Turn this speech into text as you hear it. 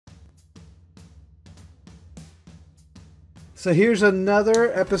So here's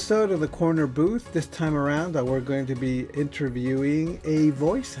another episode of the Corner Booth. This time around, we're going to be interviewing a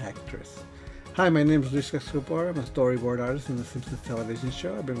voice actress. Hi, my name is Rick Escobar. I'm a storyboard artist in the Simpsons television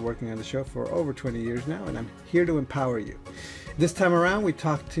show. I've been working on the show for over 20 years now, and I'm here to empower you. This time around, we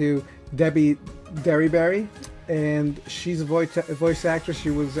talked to Debi Derryberry, and she's a voice actress.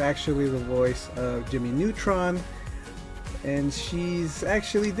 She was actually the voice of Jimmy Neutron, and she's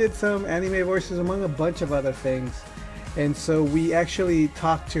actually did some anime voices among a bunch of other things. And so we actually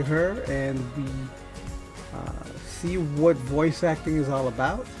talked to her, and we see what voice acting is all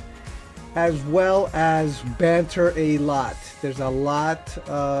about, as well as banter a lot. There's a lot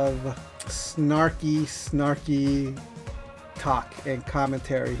of snarky talk and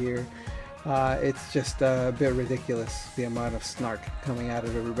commentary here. It's just a bit ridiculous, the amount of snark coming out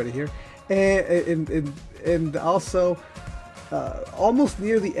of everybody here. And also, almost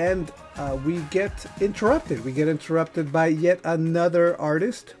near the end, we get interrupted. We get interrupted by yet another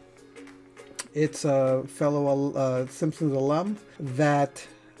artist. It's a fellow Simpsons alum that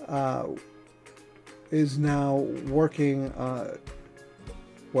is now working,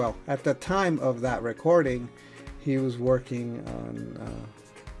 well, at the time of that recording, he was working on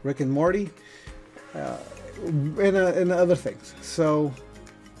Rick and Morty and other things. So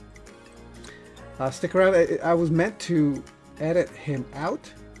stick around. I was meant to edit him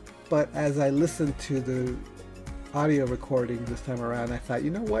out, but as I listened to the audio recording this time around, I thought, you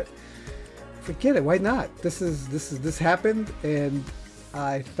know what? Forget it. Why not? This happened, and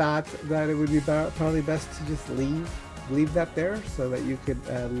I thought that it would be probably best to just leave that there so that you could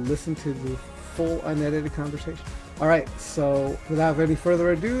listen to the full unedited conversation. All right. So without any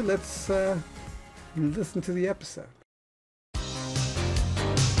further ado, let's listen to the episode.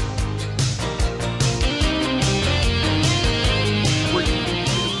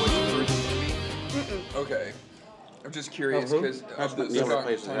 Okay. I'm just curious because of the Never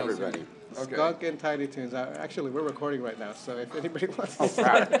plays with everybody. Okay. Skunk and Tiny Toons. Actually, we're recording right now, so if anybody wants to,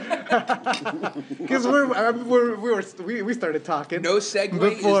 because we started talking. No segue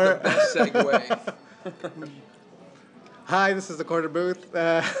before. Is the best segue. Hi, this is the Corner Booth.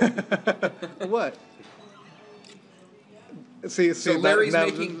 What? See, so Larry's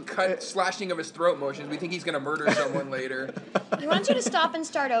making slashing of his throat motions. We think he's going to murder someone later. We want you to stop and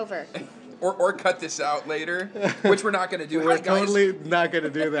start over. Or cut this out later, which we're not going to do. We're totally not going to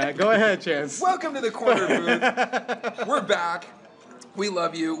do that. Go ahead, Chance. Welcome to the Corner Booth. We're back. We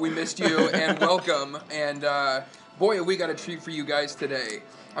love you. We missed you. And welcome. And boy, have we got a treat for you guys today.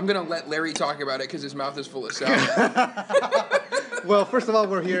 I'm going to let Larry talk about it because his mouth is full of sound. Well, first of all,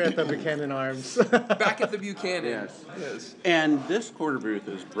 we're here at the Buchanan Arms. Back at the Buchanan. Yes. And this Corner Booth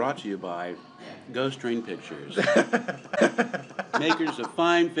is brought to you by Ghost Train Pictures. Makers of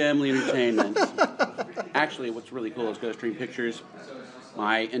fine family entertainment. Actually, what's really cool is Ghost Train Pictures.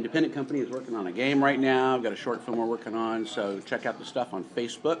 My independent company is working on a game right now. I've got a short film we're working on, so check out the stuff on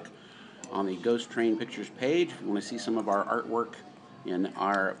Facebook on the Ghost Train Pictures page. If you want to see some of our artwork in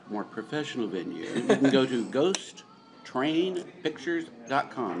our more professional venue, you can go to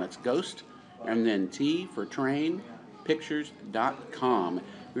ghosttrainpictures.com. That's ghost, and then T for train, pictures.com.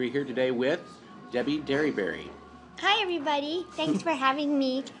 We're here today with Debi Derryberry. Hi, everybody. Thanks for having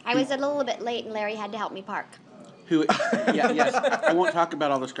me. I was a little bit late, and Larry had to help me park. Yes. I won't talk about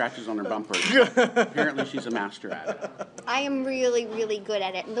all the scratches on her bumper. Apparently, she's a master at it. I am really, really good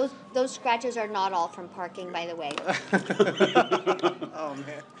at it. And those scratches are not all from parking, by the way. Oh,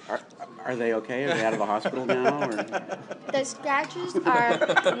 man. Are they okay? Are they out of the hospital now? Or? The scratches are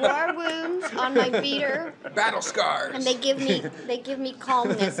war wounds on my beater. Battle scars. And they give me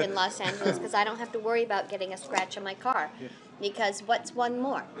calmness in Los Angeles because I don't have to worry about getting a scratch on my car. Because what's one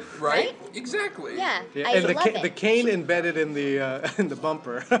more? Right? Exactly. Yeah. I love it. The cane embedded in the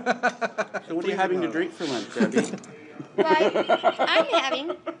bumper. So what are you having to drink for lunch, Debbie? Right. I'm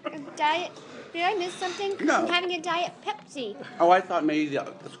having a diet. Did I miss something? No. I'm having a Diet Pepsi. Oh, I thought maybe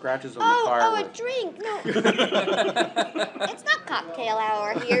the scratches on the car. Oh, a drink. No. It's not cocktail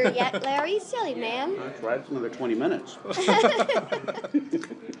hour here yet, Larry. Silly man. That's right. It's another 20 minutes.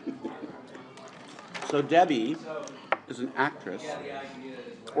 So Debbie is an actress,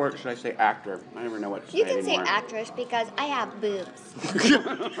 or should I say actor? I never know what to say anymore. You can say actress because I have boobs.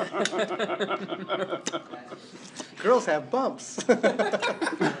 Girls have bumps.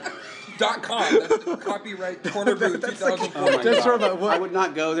 .com. That's the copyright Corner Booth 2014. I would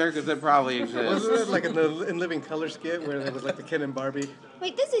not go there because it probably exists. Wasn't it like in the In Living Color skit where there was like the Ken and Barbie?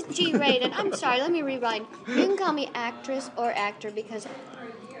 Wait, this is G-rated. I'm sorry. Let me rewind. You can call me actress or actor because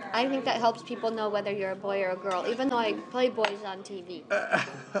I think that helps people know whether you're a boy or a girl, even though I play boys on TV.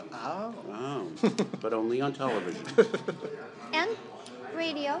 Oh. but only on television. And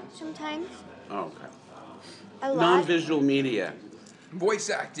radio sometimes. Oh, okay. A lot. Non-visual media. Voice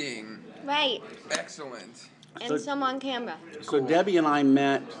acting. Right. Excellent. And So- some on camera. So Debbie and I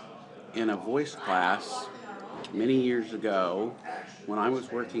met in a voice class many years ago when I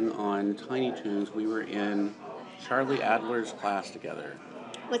was working on Tiny Toons. We were in Charlie Adler's class together.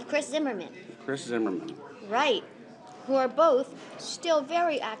 With Chris Zimmerman. Chris Zimmerman. Right. Who are both still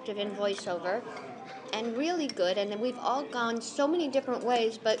very active in voiceover and really good. And we've all gone so many different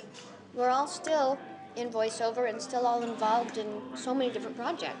ways, but we're all still in voiceover and still all involved in so many different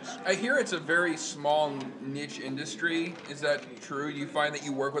projects. I hear it's a very small niche industry. Is that true? Do you find that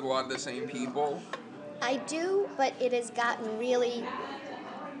you work with a lot of the same people? I do, but it has gotten really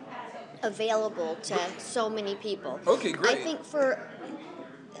available to so many people. Okay, great. I think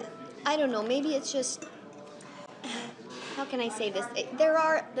I don't know, maybe it's just, how can I say this? There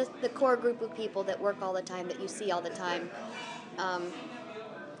are the core group of people that work all the time, that you see all the time.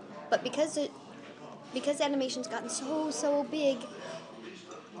 But because animation's gotten so big,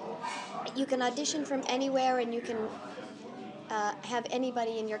 you can audition from anywhere and you can have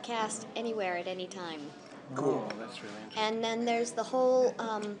anybody in your cast anywhere at any time. Cool. Oh, that's really interesting. And then there's the whole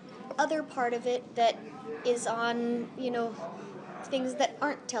other part of it that is on, things that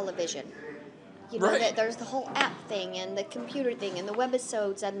aren't television. Right. That there's the whole app thing and the computer thing and the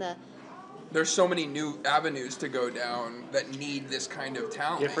webisodes and the... There's so many new avenues to go down that need this kind of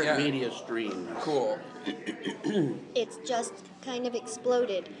talent. Different media streams. Cool. It's just kind of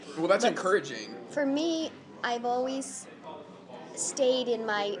exploded. Well, that's But encouraging. For me, I've always stayed in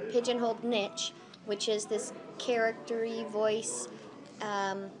my pigeonholed niche, which is this character-y voice,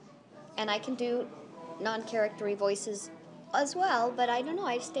 and I can do non-character-y voices as well, but I don't know,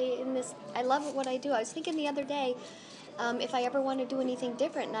 I stay in this, I love what I do. I was thinking the other day, if I ever want to do anything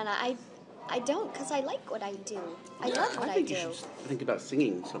different, and I don't, because I like what I do. I love what I think do. you should think about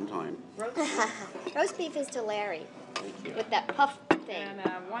singing sometime. Roast beef is to Larry, Thank you. with that puff thing.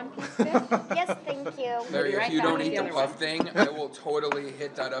 And one piece there. Yes, thank you. Larry, right if you back don't with eat the the other puff one. thing, I will totally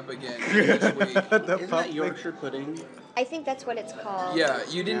hit that up again this week. Isn't that Yorkshire pudding? I think that's what it's called. Yeah,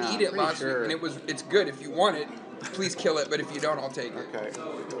 you didn't Yeah, eat it pretty last sure. week, and it's good. If you want it, please kill it, but if you don't, I'll take it. Okay.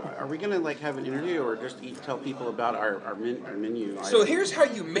 Are we gonna have an interview or just tell people about our menu? So here's how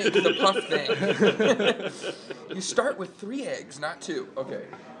you make the puff thing. You start with 3 eggs, not 2. Okay.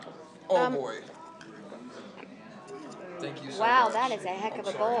 Oh boy. Thank you so Wow, much. that is a heck of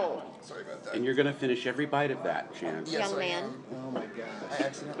a bowl. Sorry about that. And you're gonna finish every bite of that, Chance. Yes, Young I man. am. Oh my god. I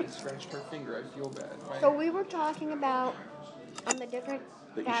accidentally scratched her finger. I feel bad. So we were talking about on the different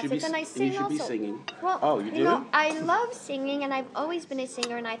But you should be, facets, and I and sing you should also. be singing. Well, Oh, you do? I love singing, and I've always been a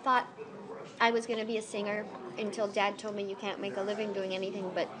singer, and I thought I was going to be a singer until Dad told me you can't make a living doing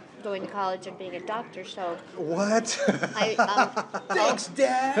anything but going to college and being a doctor. So What? Thanks,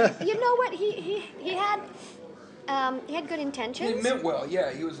 Dad. you know what? He had good intentions. He meant well.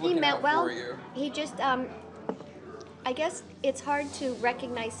 Yeah, he was He looking meant out well. for you. He just, I guess it's hard to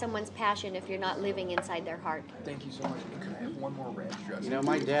recognize someone's passion if you're not living inside their heart. Thank you so much. And could I have one more ranch dressing? You know,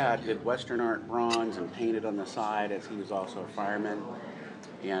 my dad did Western art bronze and painted on the side as he was also a fireman.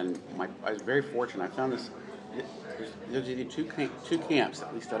 And I was very fortunate. I found this. There's either two camps,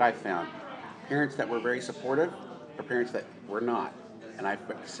 at least that I found. Parents that were very supportive, or parents that were not. And I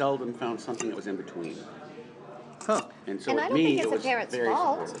seldom found something that was in between. Huh. And so And with I don't me, think it it's a was parent's very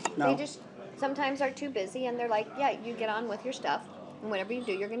fault. supportive. They just sometimes are too busy, and they're like, yeah, you get on with your stuff, and whatever you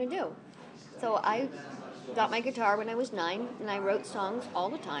do, you're going to do. So I got my guitar when I was 9, and I wrote songs all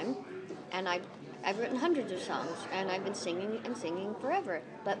the time, and I've written hundreds of songs, and I've been singing and singing forever.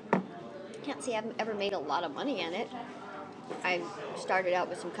 But I can't say I've ever made a lot of money in it. I started out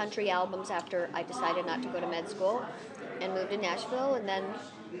with some country albums after I decided not to go to med school and moved to Nashville, and then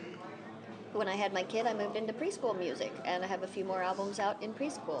when I had my kid, I moved into preschool music, and I have a few more albums out in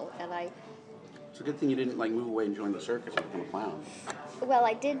preschool, and It's a good thing you didn't move away and join the circus and become a clown. well,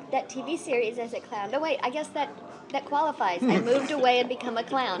 I did that TV series as a clown. No, wait, I guess that qualifies. I moved away and become a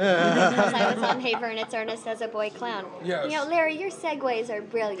clown because I was on Hey Vernit's Ernest as a boy clown. Yes. You know, Larry, your segues are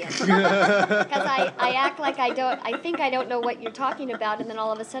brilliant because I act like I think I don't know what you're talking about, and then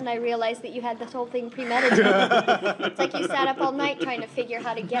all of a sudden I realize that you had this whole thing premeditated. It's like you sat up all night trying to figure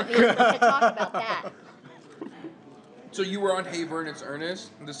how to get me to talk about that. So you were on Hey Vernit's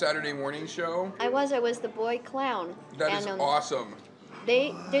Ernest, the Saturday morning show? I was the boy clown. That is awesome.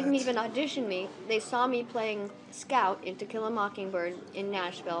 They didn't even audition me. They saw me playing Scout in To Kill a Mockingbird in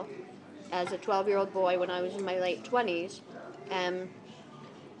Nashville as a 12-year-old boy when I was in my late 20s, and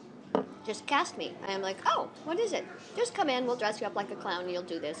just cast me. And I'm like, oh, what is it? Just come in, we'll dress you up like a clown, and you'll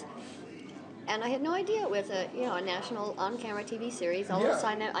do this. and I had no idea it was a national on-camera TV series. All of a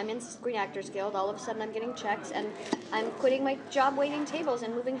sudden, I'm in Screen Actors Guild. All of a sudden, I'm getting checks, and I'm quitting my job waiting tables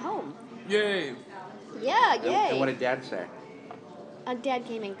and moving home. Yay! Yeah, yay! And what did Dad say? Dad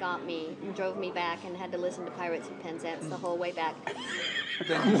came and got me and drove me back, and had to listen to Pirates and Penzance the whole way back.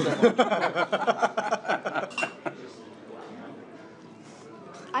 Thank you so much.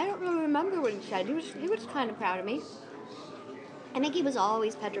 I don't really remember what he said. He was kind of proud of me. I think he was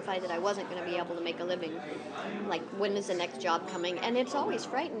always petrified that I wasn't going to be able to make a living. Like, when is the next job coming? And it's always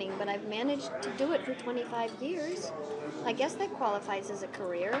frightening, but I've managed to do it for 25 years. I guess that qualifies as a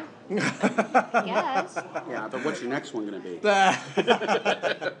career. I guess. Yeah, but what's your next one going to be?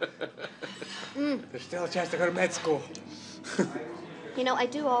 There's still a chance to go to med school. I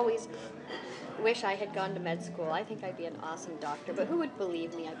do always wish I had gone to med school. I think I'd be an awesome doctor, but who would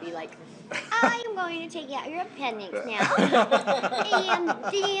believe me? I'd be like, I am going to take out your appendix now, and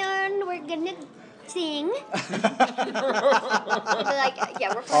then we're going to sing. I'd be like,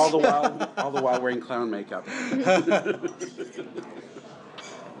 yeah, we're all the while wearing clown makeup.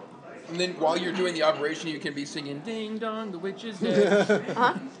 And then while you're doing the operation, you can be singing "Ding Dong, the Witch is Dead."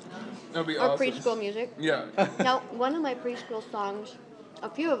 Huh? That'd be Or awesome. preschool music. Yeah. Now, one of my preschool songs, a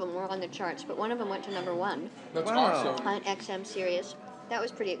few of them were on the charts, but one of them went to #1 That's Wow. awesome. on XM Sirius. That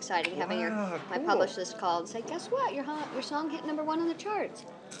was pretty exciting, having my cool. publicist call and say, guess what, your song hit #1 on the charts.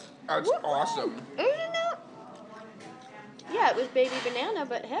 That's awesome. Isn't it? Yeah, it was Baby Banana,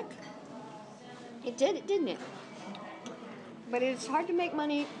 but heck, it did, didn't it? But it's hard to make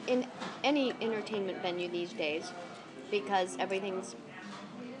money in any entertainment venue these days because everything's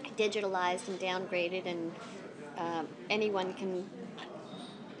digitalized and downgraded, and anyone can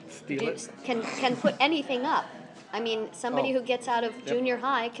can put anything up. I mean, somebody who gets out of junior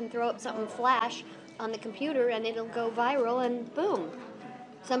high can throw up something flash on the computer and it'll go viral, and boom.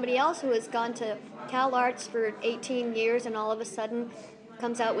 Somebody else who has gone to Cal Arts for 18 years and all of a sudden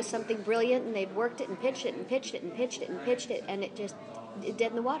comes out with something brilliant, and they've worked it and pitched it and pitched it and pitched it and pitched it, and it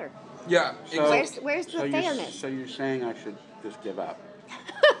dead in the water. Yeah. So, Where's the fairness? So you're saying I should just give up?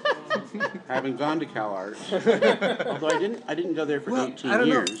 Having gone to Cal Arts, although I didn't go there for 18 I don't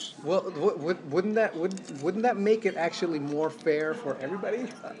years. know. Well, wouldn't that make it actually more fair for everybody?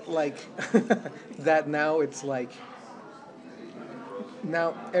 Like that now it's like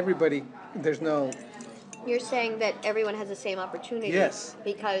now everybody there's no. You're saying that everyone has the same opportunity. Yes.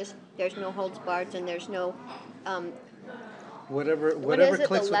 Because there's no holds barred and there's no. Whatever What is it,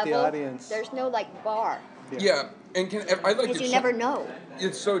 clicks the with the level? audience. There's no bar. Yeah. And I'd like Because to. you never know.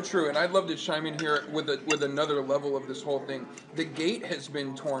 It's so true, and I'd love to chime in here with another level of this whole thing. The gate has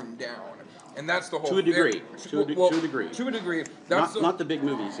been torn down, and that's the whole. To a degree. To a degree. To a degree. That's Not the big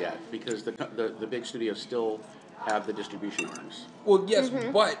movies yet, because the big studios still have the distribution arms. Well, yes,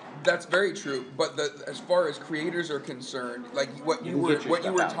 but that's very true. But as far as creators are concerned, like what you were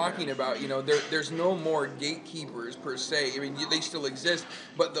talking about, there's no more gatekeepers per se. I mean, they still exist,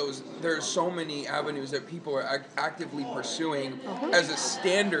 but there's so many avenues that people are actively pursuing as a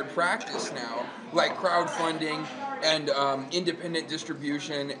standard practice now, like crowdfunding and independent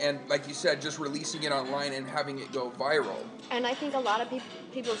distribution, and like you said, just releasing it online and having it go viral. And I think a lot of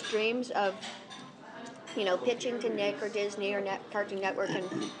people's dreams of pitching to Nick or Disney or Cartoon Network and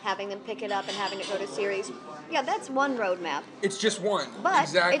having them pick it up and having it go to series. Yeah, that's one roadmap. It's just one. But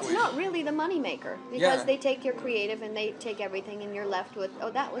exactly. It's not really the moneymaker, because they take your creative and they take everything, and you're left with,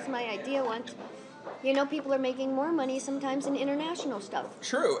 that was my idea once. People are making more money sometimes in international stuff.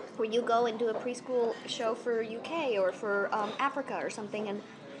 True. Where you go and do a preschool show for UK or for Africa or something, and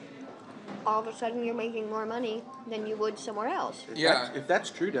all of a sudden you're making more money than you would somewhere else. If that's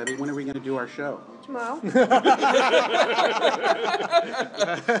true, Debbie, when are we going to do our show? Tomorrow.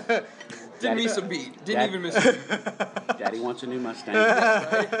 Didn't miss a beat. Didn't even miss a beat. Daddy wants a new Mustang.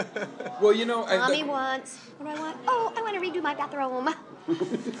 Right? Well, Mommy wants. What do I want? Oh, I want to redo my bathroom.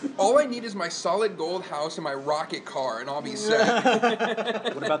 all I need is my solid gold house and my rocket car, and I'll be set.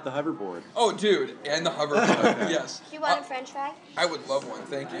 What about the hoverboard? Oh, dude, and the hoverboard. Yes. You want a French fry? I would love one.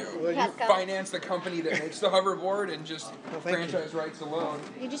 Thank you. Cutco. Finance the company that makes the hoverboard and just franchise rights alone.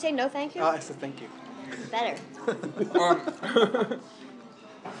 Did you say no thank you? I said thank you. Better.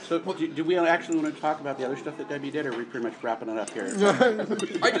 So, do we actually want to talk about the other stuff that Debbie did, or are we pretty much wrapping it up here?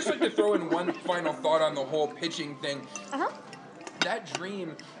 I just like to throw in one final thought on the whole pitching thing. That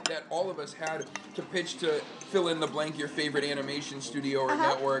dream that all of us had to pitch to fill in the blank your favorite animation studio or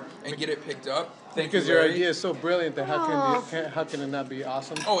network and get it picked up. Because your idea is so brilliant that how can it not be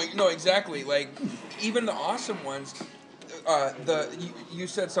awesome? Oh, no, exactly. Like, even the awesome ones, you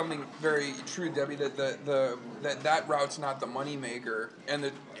said something very true, Debbie. That that route's not the moneymaker,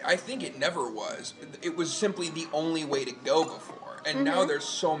 and I think it never was. It was simply the only way to go before, and now there's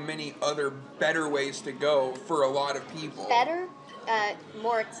so many other better ways to go for a lot of people. Better,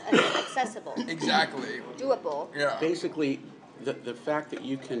 more accessible. Exactly. Doable. Yeah. Basically, the fact that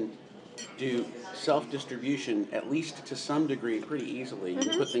you can do self-distribution, at least to some degree, pretty easily. You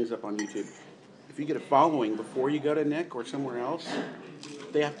can put things up on YouTube. If you get a following before you go to Nick or somewhere else,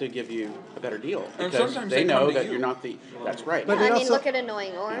 they have to give you a better deal And because sometimes they they come know to that you. you're not the. That's right. But I mean, also- look at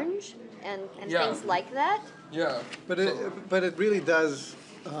Annoying Orange and Yeah. things like that. Yeah. But it really does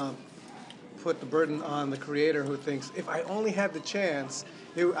put the burden on the creator who thinks, if I only had the chance,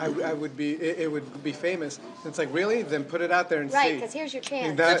 it would be famous. And it's like, really? Then put it out there and Right, see. because here's your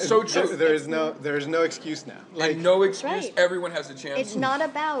chance. That's so true. There is no excuse now. Like, And no excuse. right. Everyone has a chance. It's not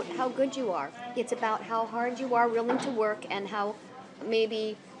about how good you are. It's about how hard you are willing to work and how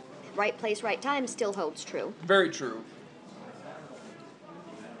maybe right place, right time still holds true. Very true.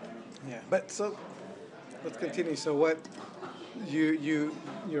 yeah. But so let's continue. So what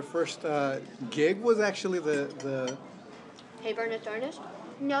your first gig was actually the Hey, Ernest?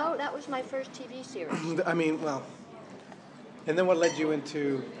 No, that was my first TV series. I mean, well, and then what led you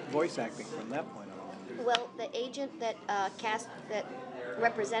into voice acting from that point on? Well, the agent that that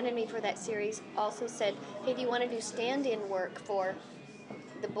represented me for that series also said, "Hey, do you want to do stand-in work for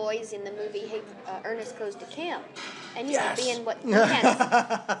the boys in the movie? Hey, Ernest Goes to Camp?" And you know, being what you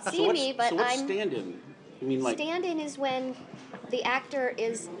can't see me, but so what's I'm stand-in? You mean like stand-in is when the actor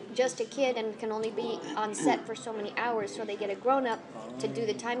is just a kid and can only be on set for so many hours, so they get a grown-up to do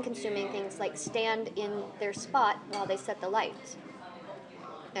the time-consuming things like stand in their spot while they set the lights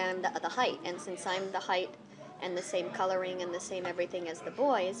and the height. And since I'm the height and the same coloring and the same everything as the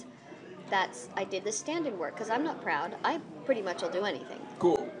boys, I did the stand-in work because I'm not proud. I pretty much will do anything.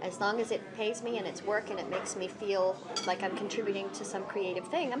 Cool. As long as it pays me and it's work and it makes me feel like I'm contributing to some creative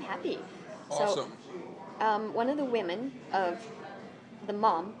thing, I'm happy. Awesome. So, one of the women of the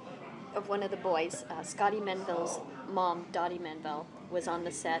mom of one of the boys, Scotty Menville's mom, Dottie Menville, was on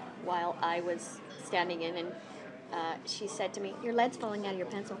the set while I was standing in, and she said to me, "Your lead's falling out of your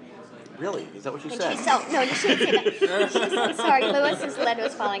pencil." really? Is that what you And said? she said, "No, you shouldn't say that." She said, "Sorry, Lewis's lead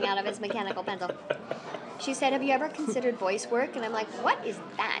was falling out of his mechanical pencil." She said, "Have you ever considered voice work?" And I'm like, "What is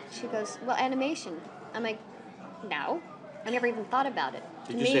that?" She goes, "Well, animation." I'm like, "No, I never even thought about it."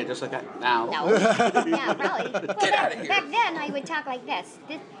 Did To you me- say it just like that? Now. No. Yeah, probably. Well, Get outta here. Back then, I would talk like this.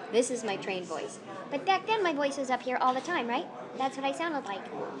 This is my trained voice. But back then, my voice was up here all the time, right? That's what I sounded like.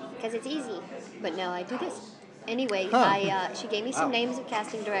 Because it's easy. But now I do this. Anyway, she gave me some names of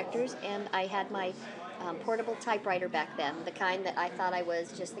casting directors, and I had my portable typewriter back then, the kind that I thought I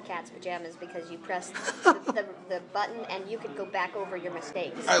was just the cat's pajamas because you pressed the button and you could go back over your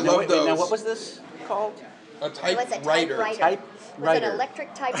mistakes. I No, love wait, those. now what was this called? A It was a typewriter. typewriter. It was an Typewriter.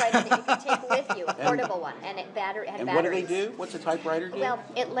 electric typewriter that you could take with you, a portable one, and it had batteries. And what do they do? What's a typewriter do? Well,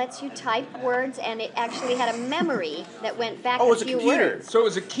 it lets you type words, and it actually had a memory that went back Oh, a it's a few computer. words. So it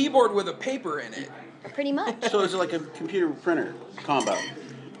was a keyboard with a paper in it. Pretty much. So is it like a computer printer combo?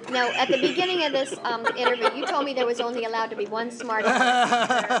 Now, at the beginning of this interview, you told me there was only allowed to be one smart. Okay,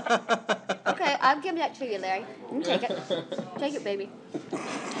 I'll give that to you, Larry. You take it. Take it, baby.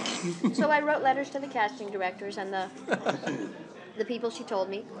 So I wrote letters to the casting directors and the people she told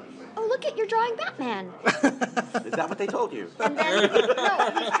me. Oh, look at you're drawing Batman. Is that what they told you? And then,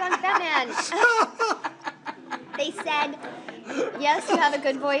 no, he's drawing Batman. They said, yes, you have a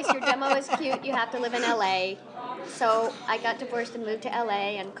good voice, your demo is cute, you have to live in LA. So I got divorced and moved to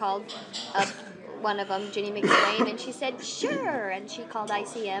LA and called up one of them, Ginny McSwain, and she said, sure. And she called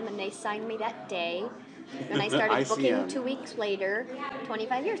ICM, and they signed me that day. And I started booking ICM. 2 weeks later,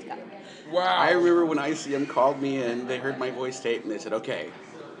 25 years ago. Wow. I remember when ICM called me in, they heard my voice tape, and they said, okay,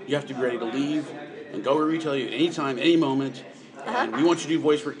 you have to be ready to leave and go where we tell you anytime, any moment, and we want you to do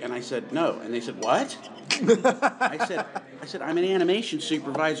voice work. And I said, no. And they said, what? I said, I'm an animation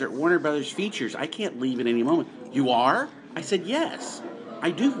supervisor at Warner Brothers Features. I can't leave at any moment. You are? I said, yes.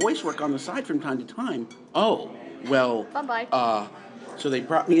 I do voice work on the side from time to time. Oh, well. Bye-bye. So they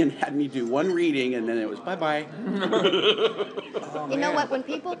brought me in, had me do one reading, and then it was bye-bye. You know what? When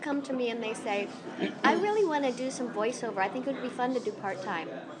people come to me and they say, I really want to do some voiceover, I think it would be fun to do part-time.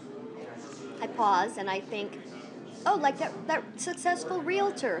 I pause and I think, oh, like that successful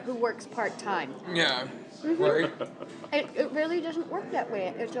realtor who works part-time. Yeah. Mm-hmm. Right. It really doesn't work that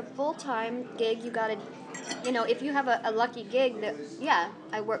way. It's a full-time gig. You got to, if you have a lucky gig that, yeah,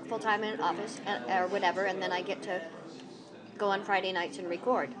 I work full-time in an office or whatever, and then I get to go on Friday nights and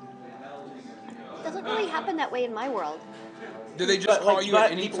record. It doesn't really happen that way in my world. Do they just call you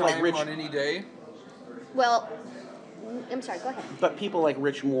at any people like time Rich, on any day? Well, I'm sorry, go ahead. but people like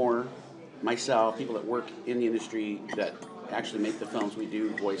Rich Moore, myself, people that work in the industry that actually make the films, we do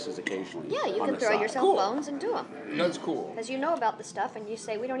voices occasionally. Yeah, you on can the throw side. your cell Cool. phones and do them. That's cool. Because you know about the stuff and you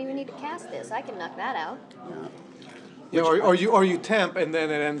say, we don't even need to cast this. I can knock that out. Yeah, or you temp and then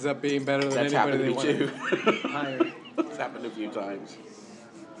it ends up being better than That's anybody happened to they me want too. to hire. It's happened a few times.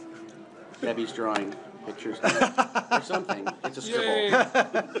 Debbie's drawing pictures or something. It's a scribble. Yay!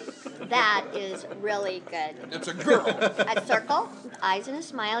 That is really good. It's a girl. A circle, eyes and a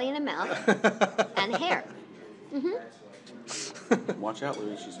smiley and a mouth, and hair. Watch out,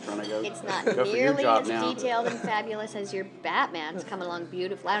 Louis. She's trying to go. It's not go for your nearly job as now. detailed and fabulous as your Batman. It's coming along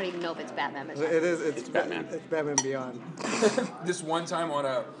beautiful. I don't even know if it's Batman. But It is. It's Batman. It's Batman Beyond. This one time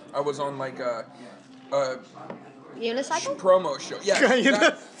I was on like a unicycle? promo show. Yeah,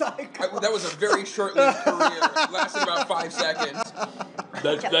 that was a very short-lived career. It lasted about 5 seconds.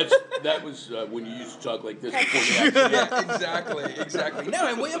 That was when you used to talk like this before the accident. Yeah, exactly. Now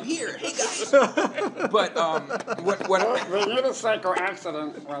I'm way up here. Hey guys. But what unicycle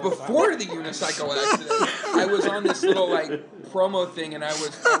accident. before the unicycle accident, I was on this little like promo thing, and I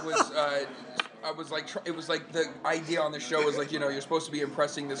was like, it was like the idea on the show was like, you're supposed to be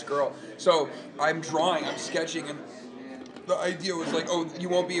impressing this girl. So I'm sketching, and the idea was like, oh, you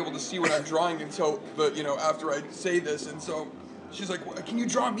won't be able to see what I'm drawing until after I say this. And so she's like, well, can you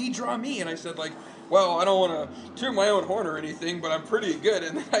draw me? And I said like, well, I don't want to toot my own horn or anything, but I'm pretty good.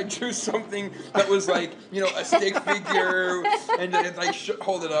 And then I drew something that was like, a stick figure, and I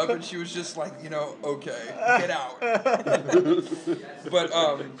hold it up, and she was just like, okay, get out. But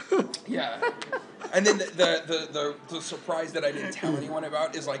yeah. And then the surprise that I didn't tell anyone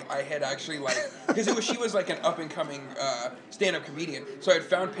about is like I had actually because she was like an up and coming stand-up comedian, so I had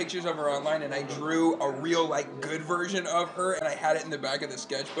found pictures of her online, and I drew a real good version of her, and I had it in the back of the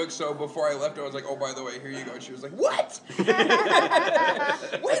sketchbook. So before I left, I was like, oh, by the way, here you go. And she was like, what? Wait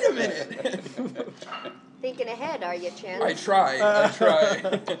a minute. Thinking ahead, are you, Chan? I try.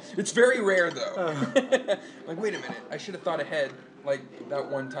 It's very rare though. Like, wait a minute, I should have thought ahead that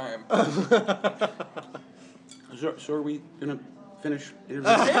one time. So are we gonna finish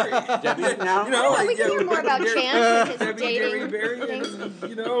interviewing Debbie now? Well, we can hear more about Chan and his Debi dating Derryberry,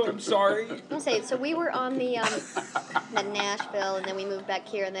 things. I'm sorry. I'll say, so we were on the Nashville, and then we moved back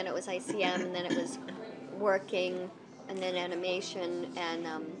here, and then it was ICM, and then it was working, and then animation, and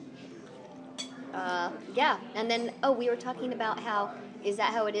and then we were talking about how is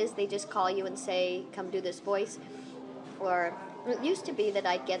that how it is? They just call you and say, "Come do this voice," or it used to be that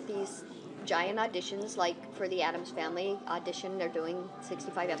I'd get these giant auditions, like for the Addams Family audition. They're doing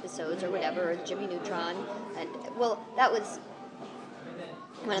 65 episodes or whatever, or Jimmy Neutron, and that was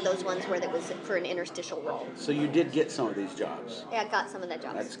one of those ones where that was for an interstitial role. So you did get some of these jobs. Yeah, I got some of that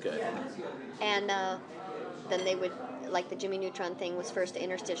jobs. That's good. And then they would, like the Jimmy Neutron thing was first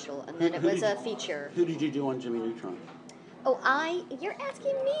interstitial, and then it was a feature. Who did you do on Jimmy Neutron? Oh, you're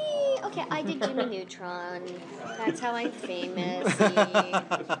asking me? Okay, I did Jimmy Neutron. That's how I'm famous.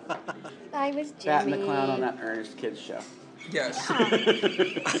 I was Jimmy. Bat and the Clown on that Ernest Kids show. Yes.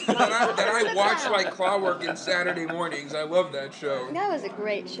 that I watch like clockwork in Saturday mornings. I love that show. That was a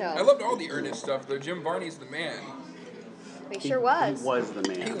great show. I loved all the Ernest stuff though. Jim Varney's the man. He sure was. He was the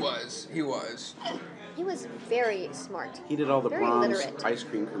man. He was. He was very smart. He did all the Very Brahms literate. ice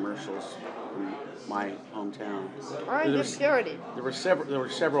cream commercials in my hometown. Or in obscurity. There were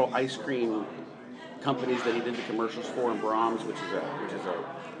several ice cream companies that he did the commercials for in Brahms, which is a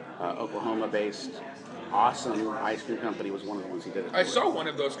Oklahoma-based awesome ice cream company. Was one of the ones he did it for. I saw one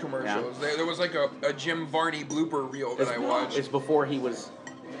of those commercials. Yeah. There was like a Jim Varney blooper reel that I watched. It's before he was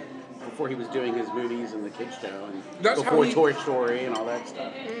doing his movies and the kids show, and That's before how Toy Story and all that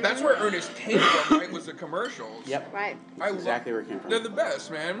stuff. That's where Ernest came from, right? Was the commercials. Yep. Right. That's exactly where it came from. They're the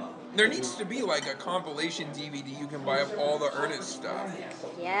best, man. There needs to be like a compilation DVD you can buy of all the Ernest stuff.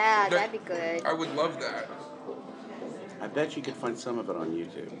 Yeah, that'd be good. I would love that. I bet you could find some of it on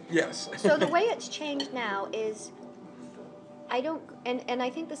YouTube. Yes. So the way it's changed now is, and I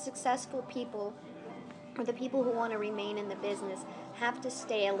think the successful people, or the people who want to remain in the business, have to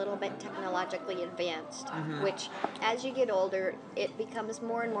stay a little bit technologically advanced, which as you get older, it becomes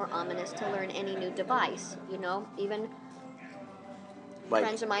more and more ominous to learn any new device, even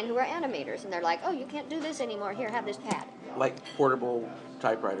friends of mine who are animators, and they're like, oh, you can't do this anymore, here, have this pad. Like portable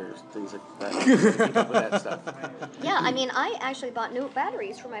typewriters, things like that. Keep up with that stuff. Yeah, I mean, I actually bought new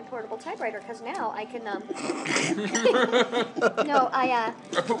batteries for my portable typewriter, because now I can, I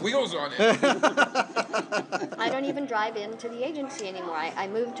put wheels on it. I don't even drive into the agency anymore. I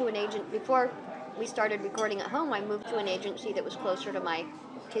moved to an agent before we started recording at home, I moved to an agency that was closer to my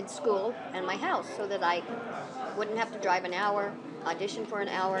kids' school and my house so that I wouldn't have to drive an hour, audition for an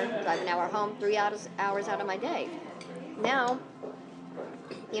hour, drive an hour home, 3 hours out of my day. Now,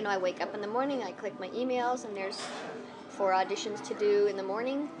 you know, I wake up in the morning, I click my emails, and there's 4 auditions to do in the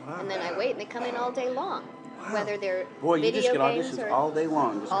morning, and then I wait, and they come in all day long. Whether they're Boy, you video just get games auditions or all day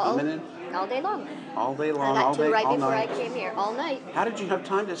long. Just all, coming in all day long. all day long, I all got to day, right all before night. I came here, all night. How did you have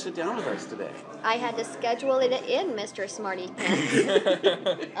time to sit down with us today? I had to schedule it in, Mr. Smarty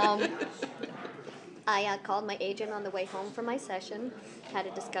Pants. I called my agent on the way home from my session, had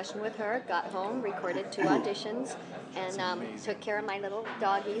a discussion with her, got home, recorded 2 auditions, and took care of my little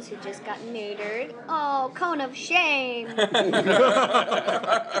doggies who just got neutered. Oh, cone of shame! I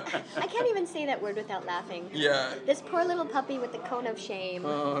can't even say that word without laughing. Yeah. This poor little puppy with the cone of shame.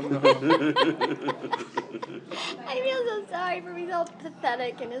 Oh no. I feel so sorry for him. He's all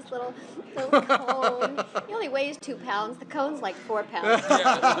pathetic in his little cone. He only weighs 2 pounds. The cone's like 4 pounds.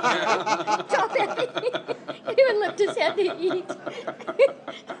 Don't even lift his head to eat.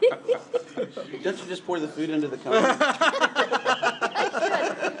 Don't you just pour the food into the cone?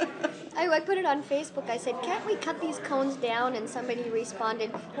 I put it on Facebook. I said, can't we cut these cones down? And somebody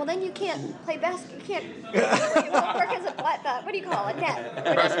responded, well, then you can't play basketball. You can't it won't work as a, what do you call it? Net.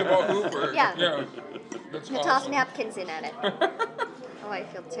 Basketball hooper. Yeah. That's You toss napkins in at it. Oh, I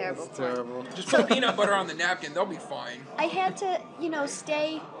feel terrible. It's terrible. Just put peanut butter on the napkin. They'll be fine. I had to,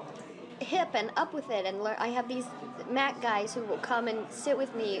 stay hip and up with it and learn. I have these Mac guys who will come and sit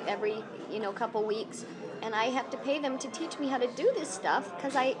with me every, couple weeks, and I have to pay them to teach me how to do this stuff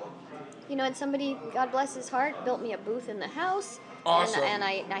because and somebody, God bless his heart, built me a booth in the house. Awesome. And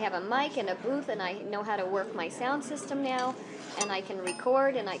I have a mic and a booth, and I know how to work my sound system now, and I can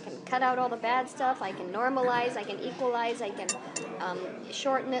record, and I can cut out all the bad stuff. I can normalize, I can equalize, I can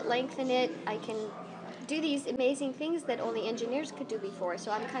shorten it, lengthen it. I can do these amazing things that only engineers could do before.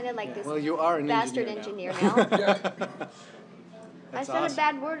 So I'm kind of like this Well, you are an bastard engineer engineer now. Yeah. I said awesome. a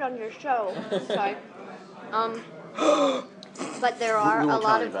bad word on your show. Sorry. But there are We a won't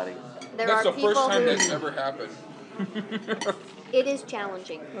lot tell of anybody. there That's are the people first time who that's ever happened. it is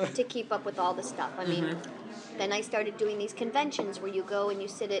challenging to keep up with all the stuff. I mean, then I started doing these conventions where you go and you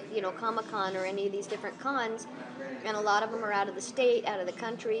sit at, Comic-Con or any of these different cons, and a lot of them are out of the state, out of the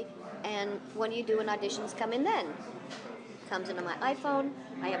country, and what do you do when auditions come in then? Comes into my iPhone.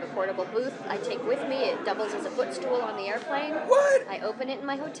 I have a portable booth I take with me. It doubles as a footstool on the airplane. What? I open it in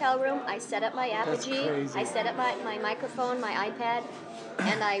my hotel room. I set up my Apogee. crazy. I set up my microphone, my iPad,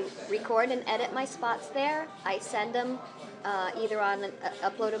 and I record and edit my spots there. I send them either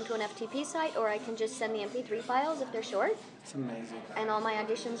upload them to an FTP site, or I can just send the MP3 files if they're short. It's amazing. And all my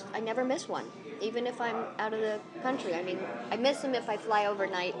auditions, I never miss one, even if I'm out of the country. I mean, I miss them if I fly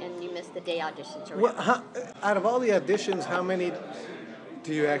overnight and you miss the day auditions or whatever. Out of all the auditions, how many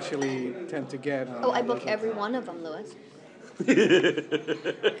do you actually tend to get? Oh, I book every one of them, Louis.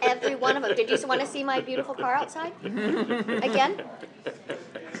 Every one of them. Did you want to see my beautiful car outside? Again?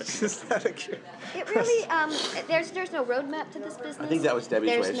 Just out of curiosity. It really, there's no roadmap to this business. I think that was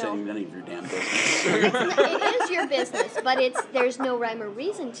Debbie's way There's of no- saying none of your damn business. It is your business, but there's no rhyme or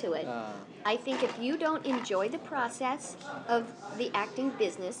reason to it. I think if you don't enjoy the process of the acting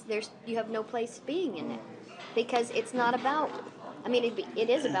business, you have no place being in it, because it's not about. I mean, it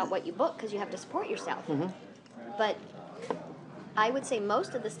is about what you book because you have to support yourself. But I would say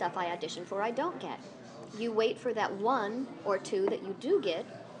most of the stuff I audition for, I don't get. You wait for that 1 or 2 that you do get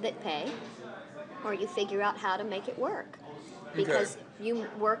that pay, or you figure out how to make it work. Because you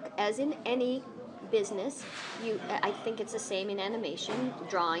work, as in any business, I think it's the same in animation,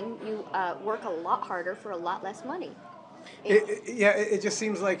 drawing, you work a lot harder for a lot less money. It just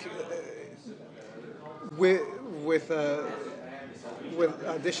seems like with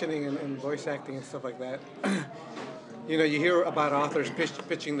auditioning and voice acting and stuff like that, you hear about authors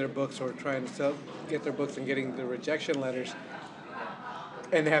pitching their books or trying to get their books and getting the rejection letters,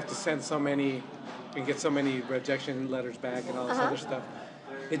 and they have to send so many and get so many rejection letters back and all this other stuff.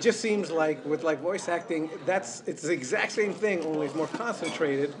 It just seems like with voice acting, it's the exact same thing, only it's more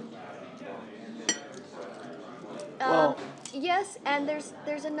concentrated. Yes, and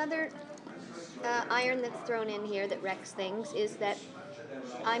there's another iron that's thrown in here that wrecks things, is that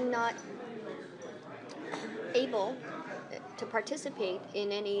I'm not able to participate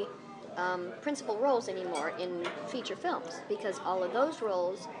in any principal roles anymore in feature films, because all of those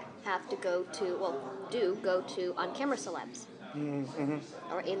roles have to go to on-camera celebs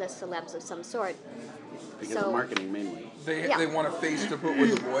or A-list celebs of some sort. Because So- of marketing mainly. They want a face to put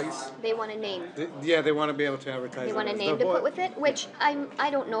with the voice. They want a name. They want to be able to advertise. They want a it as name the to put vo- with it, which I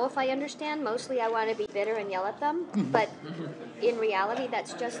don't know if I understand. Mostly I want to be bitter and yell at them, but in reality,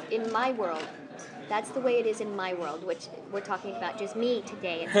 that's just in my world. That's the way it is in my world, which we're talking about just me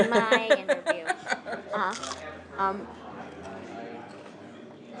today. It's my interview.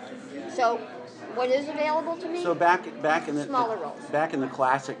 So, what is available to me? So back in the Smaller roles. back in the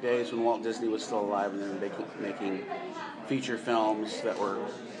classic days when Walt Disney was still alive and they were making feature films that were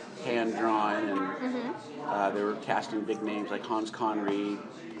hand drawn and they were casting big names like Hans Conried.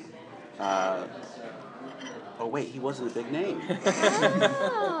 Oh wait, he wasn't a big name.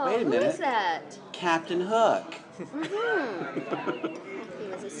 Oh, Wait a who minute. is that? Captain Hook. He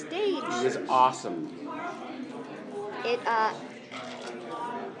was a stage. He was awesome. It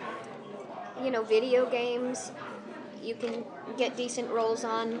video games, you can get decent roles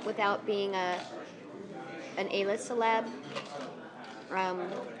on without being an A-list celeb.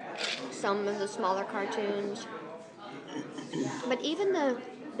 Some of the smaller cartoons, but even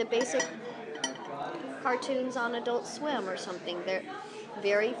the basic cartoons on Adult Swim or something, there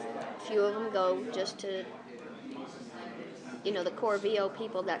very few of them go just to the core VO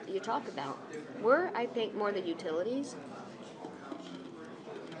people that you talk about. We're, I think, more the utilities.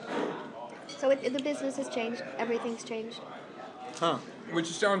 So the business has changed. Everything's changed. Huh. Which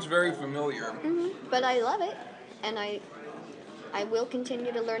sounds very familiar. But I love it, and I will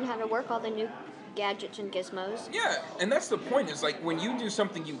continue to learn how to work all the new gadgets and gizmos. Yeah, and that's the point, is like when you do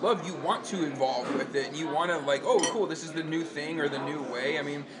something you love, you want to evolve with it, and you want to like, oh cool, this is the new thing or the new way. I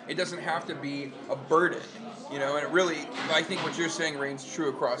mean, it doesn't have to be a burden, and it really, I think what you're saying reigns true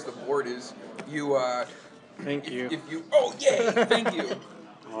across the board is you, Thank you. if you, oh yay, thank you.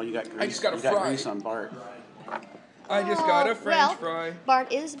 Oh, you got grease. I just got a you got fry. grease on Bart. I just got a French well, fry.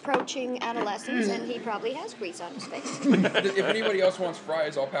 Bart is approaching adolescence, and he probably has grease on his face. If anybody else wants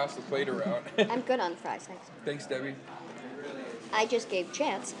fries, I'll pass the plate around. I'm good on fries, thanks. Thanks, Debbie. I just gave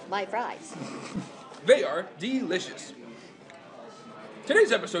Chance my fries. They are delicious.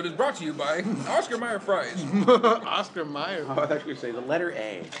 Today's episode is brought to you by Oscar Mayer Fries. Oscar Mayer. Oh, I thought you were going to say the letter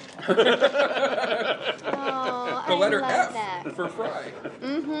A. Oh, The letter I love F that. for fry.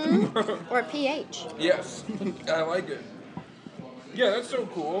 Or PH. Yes, I like it. Yeah, that's so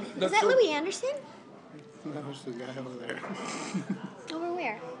cool. Is That's that so... Louis Anderson? That was the guy over there. Over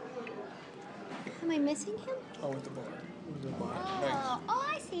where? Am I missing him? Oh, at the bar. Oh,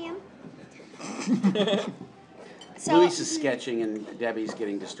 I see him. So, Luis is sketching and Debbie's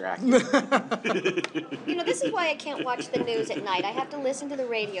getting distracted. this is why I can't watch the news at night. I have to listen to the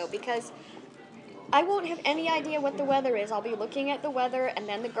radio because I won't have any idea what the weather is. I'll be looking at the weather, and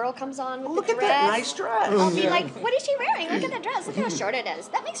then the girl comes on with Look the at dress. that nice dress. I'll be like, what is she wearing? Look at that dress. Look how short it is.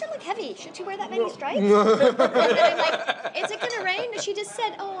 That makes her look heavy. Should she wear that many stripes? And then I'm like, is it going to rain? And she just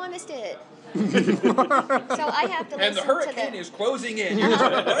said, oh, I missed it. So I have to listen And the hurricane to is closing in.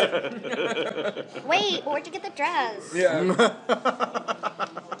 Wait, where'd you get the dress? Yeah.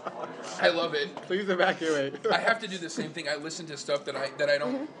 I love it. Please evacuate. I have to do the same thing. I listen to stuff that I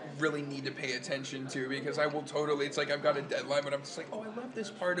don't really need to pay attention to because I will totally. It's like I've got a deadline, but I'm just like, oh, I love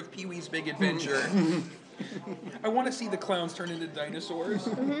this part of Pee-wee's Big Adventure. I want to see the clowns turn into dinosaurs.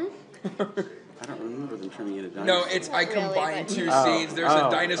 I don't remember them turning into dinosaurs. No, it's I Not really, combined but- two scenes. There's a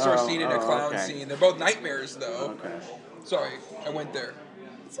dinosaur scene and a clown okay. scene. They're both nightmares, though. Okay. Sorry, I went there.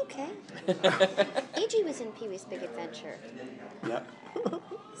 It's okay. A.G. was in Pee-wee's Big Adventure. Yep.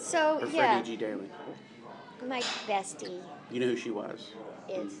 So, Or yeah, Freddie G. Daly. my bestie You know who she was?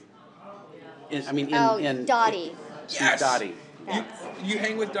 is... In Dottie. Yes. Dottie. That's, You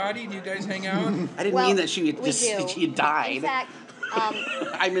hang with Dottie? Do you guys hang out? I didn't well, mean that she had we do. she had died. In fact,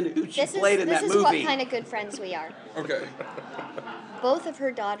 I mean who she this played is in that this movie. is what kind of good friends we are. Okay. Both of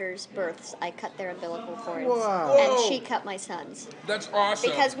her daughters' births, I cut their umbilical cords. Wow. And Whoa. she cut my son's. That's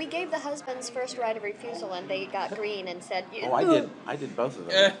awesome. Because we gave the husbands first right of refusal, and they got green and said, Oh, I did. I did both of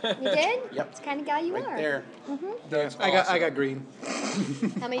them. You did? Yep. That's the kind of guy you Right are. there. That's I got green.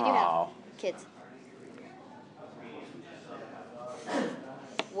 How many do you Aw. have? Kids.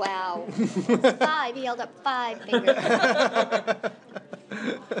 Wow. That's 5. He held up 5 fingers.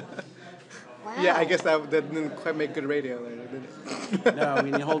 Wow. Yeah, I guess that didn't quite make good radio there, did it? No,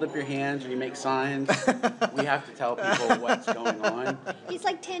 when you hold up your hands or you make signs, we have to tell people what's going on. He's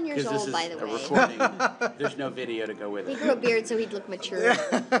like 10 years Because this old, is by the a way. recording. There's no video to go with He it. grew a beard so he'd look mature.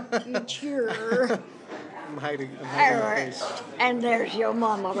 Mature. I'm hiding my face. And there's your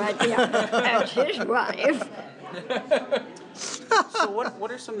mama right there. That's his wife. So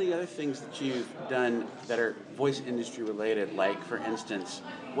what are some of the other things that you've done that are voice industry related? Like, for instance,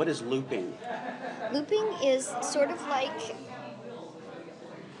 what is looping? Looping is sort of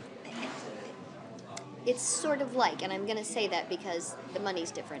like, and I'm going to say that because the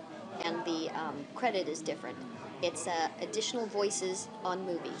money's different and the credit is different. It's additional voices on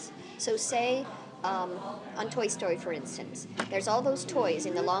movies. So say on Toy Story, for instance, there's all those toys.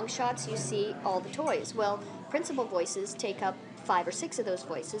 In the long shots, you see all the toys. Well, principal voices take up 5 or 6 of those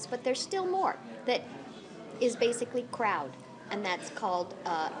voices, but there's still more that is basically crowd, and that's called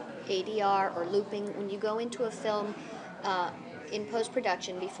ADR or looping. When you go into a film in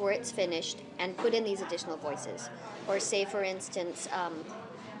post-production before it's finished and put in these additional voices. Or say, for instance,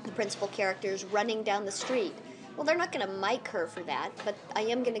 the principal character's running down the street. Well, they're not going to mic her for that, but I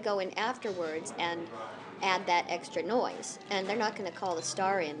am going to go in afterwards and add that extra noise. And they're not going to call the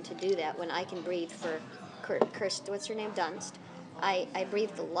star in to do that when I can breathe for Kirsten, what's her name, Dunst. I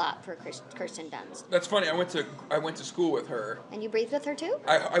breathed a lot for Kirsten Dunst. That's funny. I went to school with her. And you breathed with her too?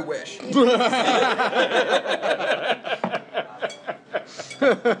 I wish.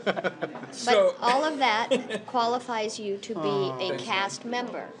 But all of that qualifies you to be a cast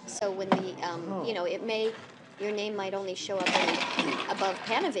member. So when the your name might only show up above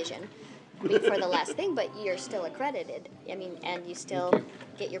Panavision before the last thing, but you're still accredited. I mean, and you still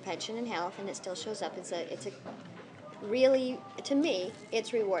get your pension and health, and it still shows up. It's a really, to me,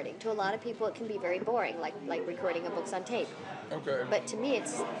 it's rewarding. To a lot of people, it can be very boring, like recording a books on tape. Okay. But to me,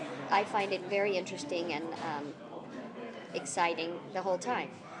 I find it very interesting and exciting the whole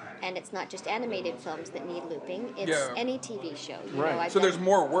time. And it's not just animated films that need looping. It's any TV show. So there's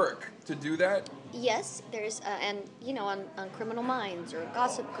more work to do that? Yes, there's, on Criminal Minds or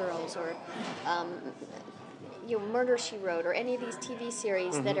Gossip Girls or, Murder, She Wrote or any of these TV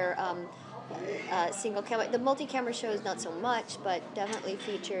series that are single camera. The multi-camera shows, not so much, but definitely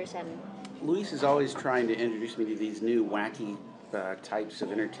features. And Luis is always trying to introduce me to these new wacky types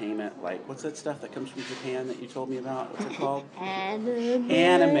of entertainment, like, what's that stuff that comes from Japan that you told me about? What's it called?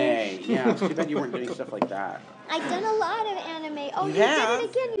 Anime. Yeah, it's too bad you weren't doing stuff like that. I've done a lot of anime. Oh, you have? did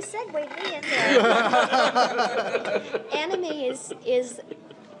it again. You segued me in there. Anime is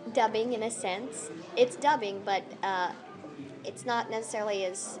dubbing in a sense. It's dubbing, but it's not necessarily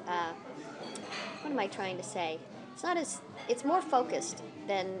as, what am I trying to say? It's more focused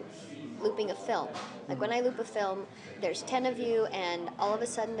than looping a film. Like when I loop a film, there's 10 of you, and all of a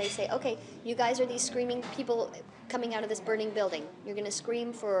sudden they say, okay, you guys are these screaming people coming out of this burning building. You're going to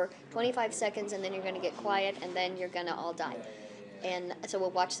scream for 25 seconds, and then you're going to get quiet, and then you're going to all die. And so we'll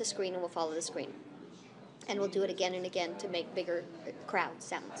watch the screen, and we'll follow the screen. And we'll do it again and again to make bigger crowd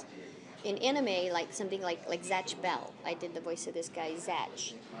sounds. In anime, like something like Zatch Bell, I did the voice of this guy,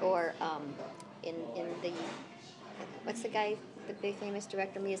 Zatch. Or in the, what's the guy, the big famous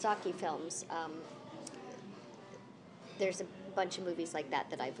director, Miyazaki films. There's a bunch of movies like that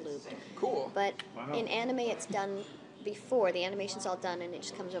I've looped. Cool. But in anime, it's done before. The animation's all done, and it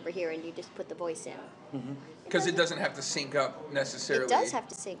just comes over here, and you just put the voice in. Because it doesn't have to sync up necessarily. It does have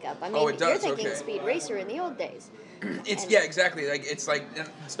to sync up. I mean, it does? you're thinking Okay. Speed Racer in the old days. Exactly. It's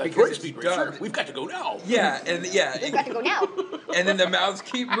That's because right, it's Speed dubbed. Racer. We've got to go now. Yeah, We've got to go now. and then the mouths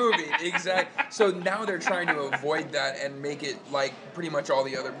keep moving. Exactly. So now they're trying to avoid that and make it like pretty much all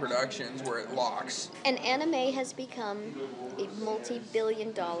the other productions where it locks. And anime has become a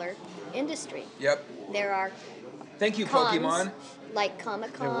multi-billion-dollar industry. Yep. There are Thank you, cons, Pokemon. like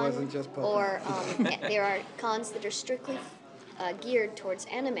Comic-Con. It wasn't just Pokemon. Or there are cons that are strictly geared towards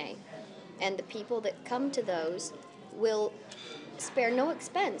anime. And the people that come to those will spare no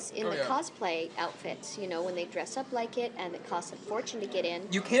expense in the cosplay outfits, when they dress up like it, and it costs a fortune to get in.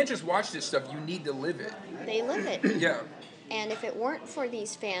 You can't just watch this stuff. You need to live it. They live it. Yeah. And if it weren't for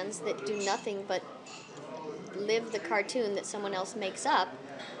these fans that do nothing but live the cartoon that someone else makes up,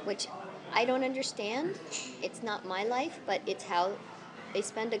 which I don't understand, it's not my life, but it's how they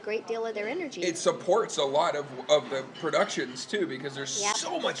spend a great deal of their energy. It supports a lot of the productions, too, because there's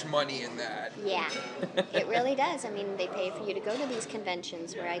so much money in that. Yeah, it really does. I mean, they pay for you to go to these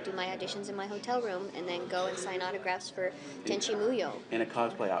conventions where I do my auditions in my hotel room and then go and sign autographs for Tenchi Muyo. In a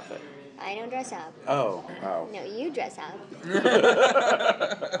cosplay outfit. I don't dress up. Oh. No, you dress up.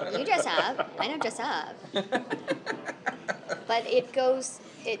 You dress up. I don't dress up. But it goes...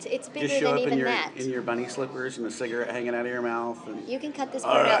 It's bigger Just show than up even in your that. in your bunny slippers and a cigarette hanging out of your mouth. And You can cut this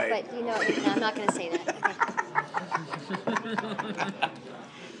All part right. out, but no, I'm not going to say that. Okay.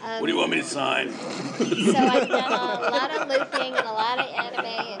 What do you want me to sign? So I've done a lot of looping and a lot of anime,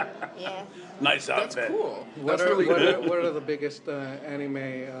 and yeah. Nice That's outfit. cool. What That's are, really what, cool. are, what are the biggest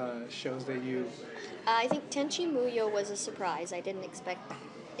anime shows that you... I think Tenchi Muyo was a surprise. I didn't expect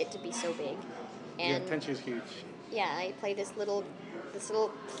it to be so big. And yeah, Tenchi's huge. yeah, I play this little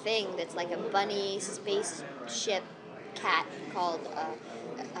thing that's like a bunny spaceship cat called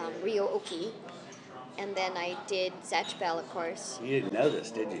Ryo Oki. And then I did Zatch Bell, of course. You didn't know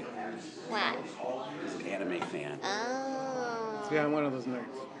this, did you? What? He's an anime fan. Oh. Yeah, I'm one of those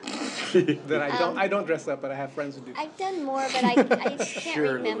nerds. that I don't dress up, but I have friends who do. I've done more, but I just can't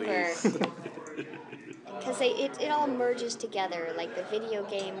Sure, remember. Louise. Because it all merges together, like the video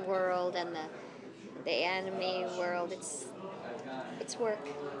game world and the anime world. It's work,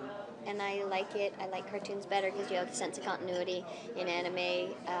 and I like it. I like cartoons better because you have a sense of continuity. In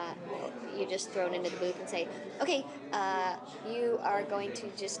anime, you're just thrown into the booth and say, okay, you are going to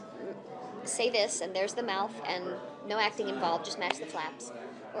just say this, and there's the mouth, and no acting involved, just match the flaps.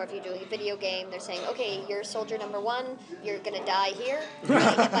 Or if you're doing a video game, they're saying, okay, you're soldier number 1, you're going to die here, you're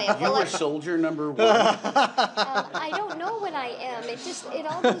going to hit by a You were bullet. soldier number 1. I don't know what I am. It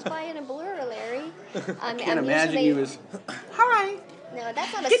all goes by in a blur, Larry. I can't imagine you as... All right. No,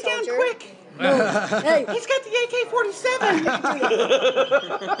 that's not a Get soldier. down quick. Hey, He's got the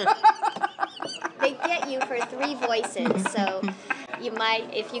AK-47. they get you for 3 voices, so you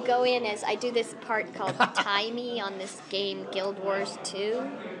might, if you go in as, I do this part called Tie Me on this game, Guild Wars 2,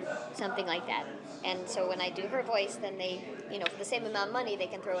 something like that. And so when I do her voice, then they, for the same amount of money, they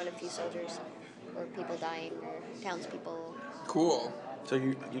can throw in a few soldiers, or people dying, or townspeople. Cool. So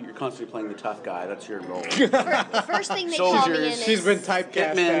you're constantly playing the tough guy. That's your role. The first thing they call me in Soldiers. is... She's been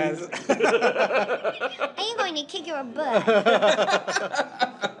typecast Hitman. as... I'm going to kick your butt.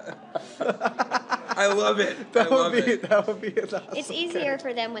 I love it. I love it. That would be awesome. It's easier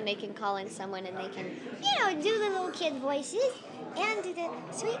for them when they can call in someone and they can, do the little kid voices and do the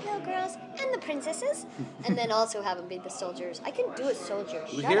sweet little girls and the princesses, and then also have them be the soldiers. I can do a soldier.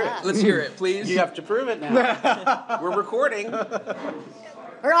 Shut hear it. up. Let's hear it, please. You have to prove it now. We're recording. All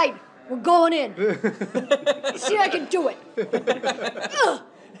right, we're going in. See, I can do it. Ugh.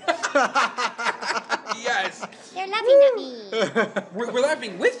 Yes. They're laughing at me. We're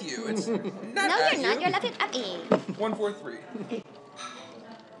laughing with you. It's not No, at you're not. you. You're laughing at me. 143.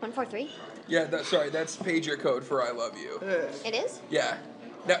 143. Yeah, that's pager code for I love you. It is. Yeah.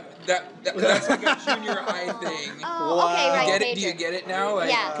 That's like a junior high thing. Oh, okay, right. Get it? Major. Do you get it now? Like,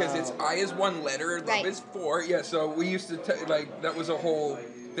 Yeah. because it's I is 1 letter, love Right. is 4. Yeah. So we used to that was a whole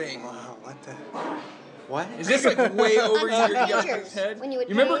thing. Wow, what the... What? Is this like way over On your guys' pagers. head? When you would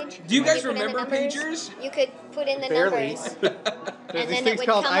remember? page, Do you when guys put in the remember numbers, pagers? You could put in the Barely. numbers, There's and these then it things would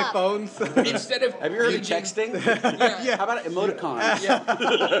called come up. iPhones. Instead of Have you heard of paging- texting? Yeah. How about emoticons? Yeah,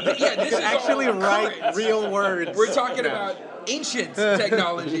 this is Actually all write current. real words. We're talking about ancient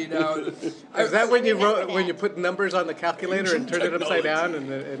technology now. Is that when you remember wrote that. when you put numbers on the calculator and turned it upside down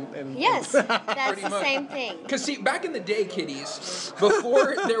and Yes, that's Pretty the much. same thing. Because see, back in the day, kiddies,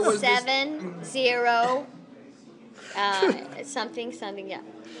 before there was this 7, 0, something, yeah.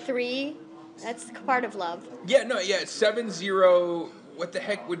 3, that's part of love. Yeah, 70. What the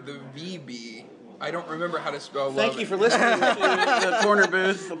heck would the V be? I don't remember how to spell love. Thank you for listening to the corner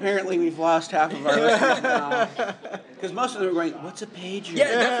booth. Apparently, we've lost half of our listeners now. Because most of them are going, what's a pager?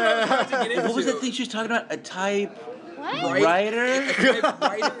 Yeah, that's what I was about to get into. What was the thing she was talking about? A type What? writer?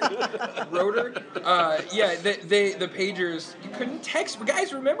 Rotor. Yeah, the pagers. You couldn't text.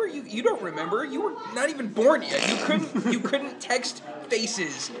 Guys, remember? You don't remember? You were not even born yet. You couldn't text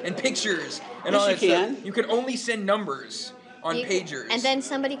faces and pictures and Yes, all you that can. stuff. You could only send numbers on pagers. And then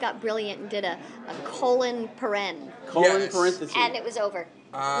somebody got brilliant and did a colon paren, Colon Yes. parentheses. and it was over.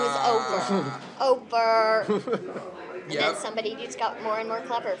 Ah. It was over. And Yep. then somebody just got more and more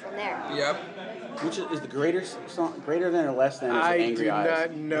clever from there. Yep. Which is the greater than or less than is I Angry do Eyes?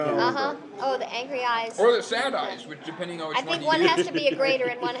 not know. Uh-huh. Oh, the angry eyes. Or the sad eyes, which depending on which I think one one you has to be a greater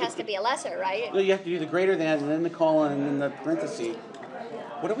and one has to be a lesser, right? Well, you have to do the greater than, and then the colon, and then the parenthesis.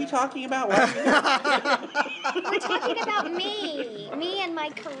 What are we talking about? Why are we We're talking about me and my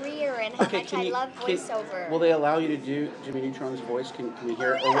career and how much I love voiceover. Will they allow you to do Jimmy Neutron's voice? Can we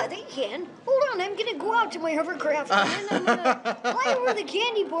hear it? Oh, yeah, they can. Hold on, I'm gonna go out to my hovercraft and then I'm gonna fly over the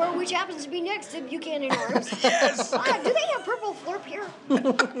candy bar, which happens to be next to Buchanan Arms. Yes. Do they have purple flurp here?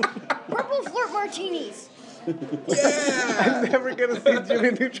 Purple flurp martinis. Yeah. I'm never gonna see Jimmy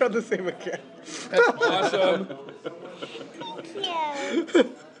Neutron the same again. Awesome. Yeah.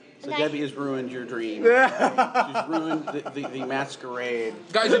 So And Debbie has ruined your dream. She's ruined the masquerade.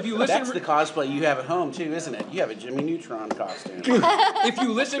 Guys, if you listen, That's the cosplay you have at home too, isn't it? You have a Jimmy Neutron costume. if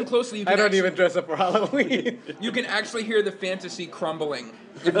you listen closely, you can I don't actually, even dress up for Halloween. you can actually hear the fantasy crumbling.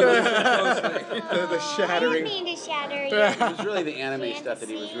 If you listen closely. the I didn't shattering. mean to shatter you. It was really the anime stuff that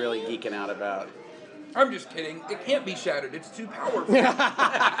he was really geeking out about. I'm just kidding. It can't be shattered. It's too powerful.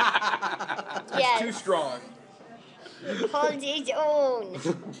 It's too Yes. strong. Hold his own.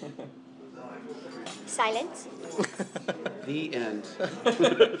 Silence. The end.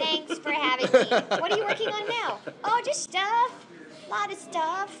 Thanks for having me. What are you working on now? Oh, just stuff. A lot of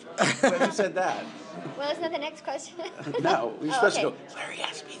stuff. Who said that? Well, isn't that the next question? No, we're Oh, supposed okay. to go, Larry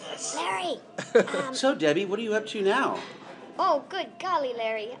asked me this. Larry. So, Debbie, what are you up to now? Oh, good golly,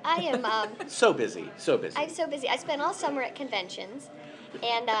 Larry. I am. So busy, so busy. I'm so busy. I spent all summer at conventions,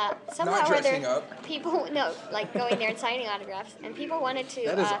 and somehow Not or other, dressing up. people like going there and signing autographs, and people wanted to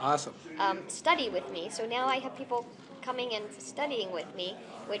That is awesome. study with me. So now I have people coming and studying with me,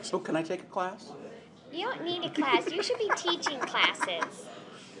 which Oh, can I take a class? you don't need a class. You should be teaching classes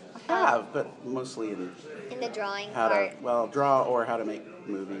I have, but mostly in in the drawing how part. to, draw or how to make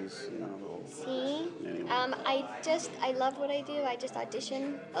movies, See, Anyway. I love what I do. I just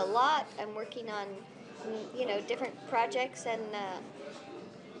audition a lot. I'm working on, different projects and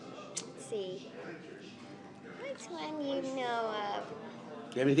let's see. Which one you know of?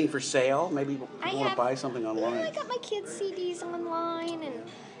 Do you have anything for sale? Maybe people I want to have- buy something online. I got my kids' CDs online, and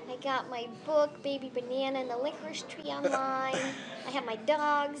I got my book, Baby Banana and the Licorice Tree online. I have my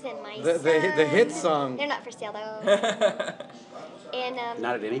dogs and my The hit son. song. They're not for sale though. And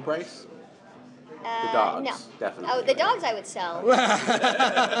Not at any price? the dogs, no. definitely. Oh, the dogs I would sell for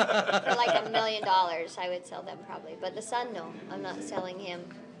like $1 million. I would sell them probably, but the son, no, I'm not selling him.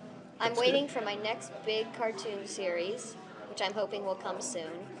 I'm waiting for my next big cartoon series, which I'm hoping will come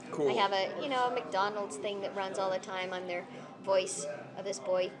soon. Cool. I have a McDonald's thing that runs all the time. I'm their voice of this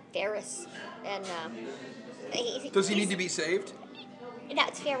boy Ferris, and Does he need to be saved?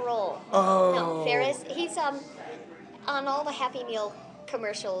 That's Ferrol. Oh. No, Ferris. He's on all the Happy Meal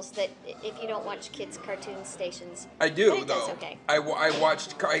commercials that if you don't watch kids cartoon stations. I do, But though. that's okay. I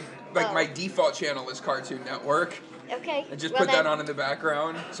watched, Oh. my default channel is Cartoon Network. Okay. I just well, put that then- on in the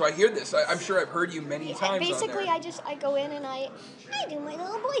background. So I hear this. I'm sure I've heard you many times Basically, on there. I go in and I do my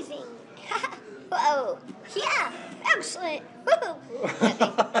little boy thing. Whoa, yeah, excellent. Woo.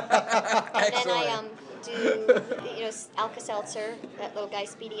 That thing. And then I do Alka-Seltzer, that little guy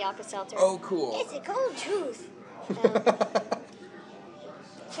Speedy Alka-Seltzer. Oh, cool. It's a cold truth.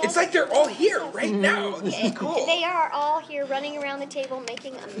 It's like they're all here right now. This is cool. They are all here running around the table,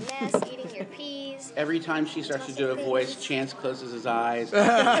 making a mess, eating your peas. Every time she starts to do a voice, Chance closes his eyes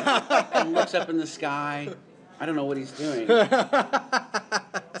and looks up in the sky. I don't know what he's doing.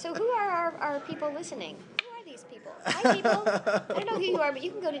 So who are our people listening? Who are these people? Hi, people. I don't know who you are, but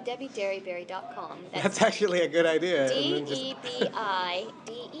you can go to DebiDerryberry.com. That's actually a good idea. And then just-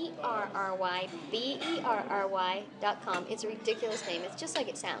 DebiDerryberry.com. It's a ridiculous name. It's just like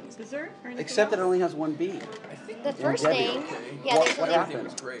it sounds. Except that it only has one B. The first Debbie. name, yeah, What there's only. happened?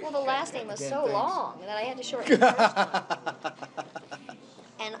 was great. Well, the last name was so thanks. long that I had to shorten the first one.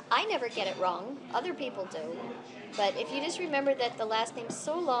 And I never get it wrong. Other people do. But if you just remember that the last name's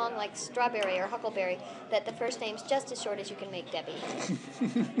so long, like Strawberry or Huckleberry, that the first name's just as short as you can make Debbie.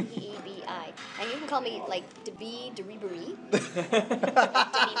 D-E-B-I. And you can call me, like, Debi Derryberry.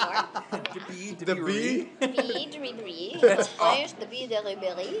 Debbie Moore. The bee? Debi Derryberry. French, Debi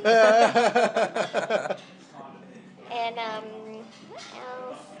Derryberry. And, what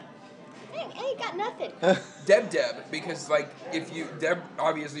else? I ain't got nothing. Deb, because if you Deb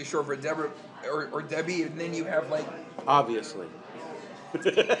obviously short for Deborah or Debbie, and then you have Obviously.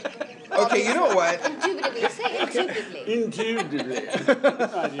 okay, you know what? Indubitably. Say indubitably. Indubitably.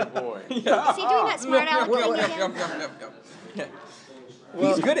 Not your boy. Is he doing that smart aleck thing again? Yeah.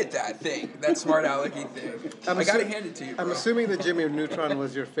 He's good at that thing, that smart alecky thing. I gotta hand it to you, bro. I'm assuming that Jimmy Neutron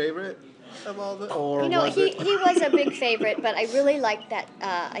was your favorite of all the, or was he it? was a big favorite, but I really liked that.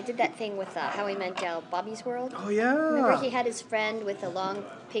 I did that thing with Howie Mandel, Bobby's World. Oh yeah. Remember he had his friend with the long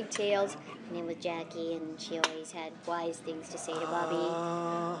pigtails. Her name was Jackie, and she always had wise things to say to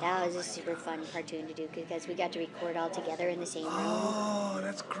Bobby. That was a super fun cartoon to do because we got to record all together in the same room. Oh,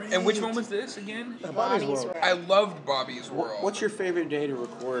 that's great. And which one was this again? Bobby's World. I loved Bobby's World. What's your favorite day to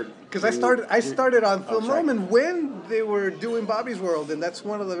record? Because I started on Film sorry. Roman when they were doing Bobby's World, and that's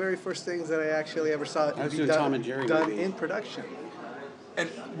one of the very first things that I actually ever saw I was doing Tom and Jerry done movie. in production. And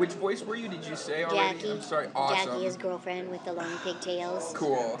which voice were you? Did you say already? Jackie. I'm sorry. Awesome. Jackie, his girlfriend with the long pigtails.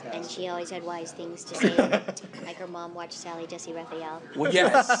 Cool. And she always had wise things to say. Like her mom watched Sally Jesse Raphael.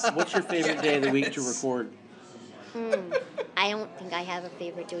 Yes. What's your favorite day of the week to record? I don't think I have a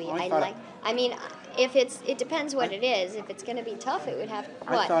favorite doing it. Oh, I mean, if it depends what it is. If it's going to be tough, it would have,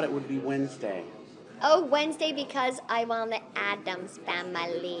 I what? thought it would be Wednesday. Oh, Wednesday, because I'm on the Addams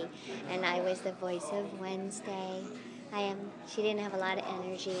Family, and I was the voice of Wednesday. She didn't have a lot of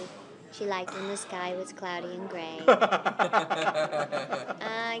energy. She liked when the sky was cloudy and gray.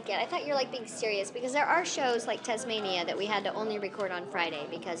 I thought you were like being serious, because there are shows like Tasmania that we had to only record on Friday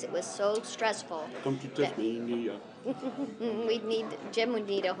because it was so stressful. Come to Tasmania. Jim would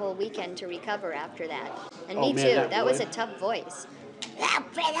need a whole weekend to recover after that. And Oh, me man, too. that That was a would. tough voice. It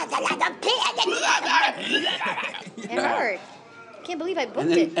hurt. I can't believe I booked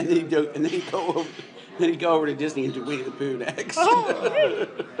And it. then he'd go over to Disney and do Winnie the Pooh next. Yeah.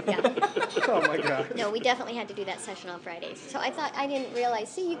 Oh my God. No, we definitely had to do that session on Fridays. So I didn't realize,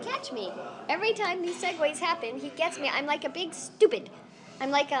 see, you catch me. Every time these segues happen, he gets me. I'm like a big stupid. I'm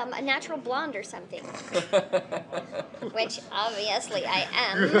like a natural blonde or something. Which, obviously, I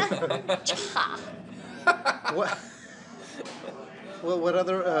am. Cha. What? Well, what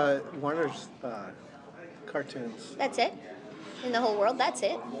other Warner's cartoons? That's it. In the whole world, that's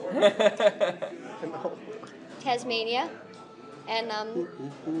it. In the whole- Tasmania. And,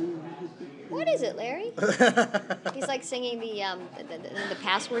 what is it, Larry? He's like singing the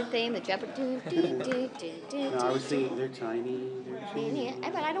password theme, the Jeopardy. No, I was thinking they're tiny.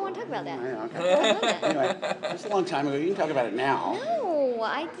 But I don't want to talk about that. Okay. Anyway, it's a long time ago. You can talk about it now. No,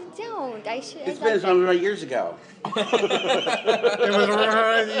 I don't. I should. It's been about years ago. It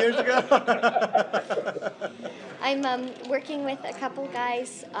was years ago. I'm working with a couple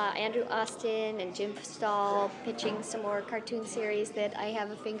guys, Andrew Austin and Jim Stahl, pitching some more cartoon series that I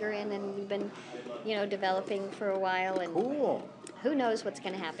have a finger in, and we've been, developing for a while. And Cool. who knows what's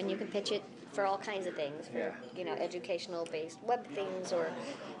going to happen? You can pitch it for all kinds of things, for educational-based web things, or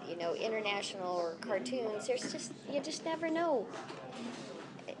international or cartoons. You just never know.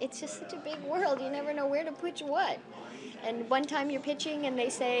 It's just such a big world. You never know where to pitch what. And one time you're pitching, and they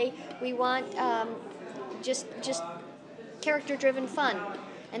say, we want just character-driven fun.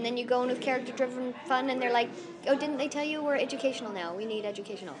 And then you go in with character-driven fun, and they're like, oh, didn't they tell you we're educational now? We need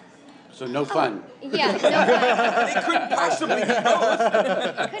educational. So no fun. Yeah, no fun. It couldn't possibly be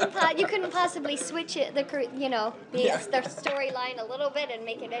both. You couldn't possibly switch it, the storyline a little bit and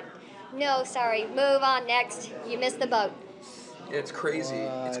make it. No, sorry, move on next. You missed the boat. It's crazy.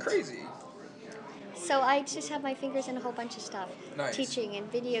 It's crazy. So I just have my fingers in a whole bunch of stuff. Nice. Teaching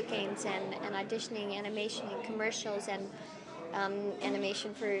and video games and auditioning, animation and commercials and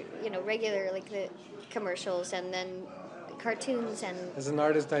animation for regular like the commercials, and then cartoons and. As an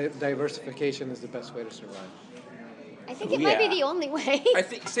artist, diversification is the best way to survive. I think it might be the only way. I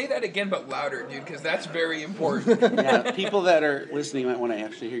think say that again, but louder, dude, because that's very important. Yeah, people that are listening might want to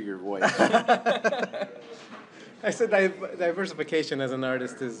actually hear your voice. I said diversification as an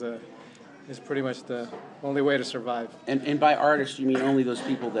artist is pretty much the only way to survive. And by artists, you mean only those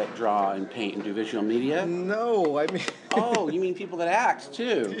people that draw and paint and do visual media? No, I mean. Oh, you mean people that act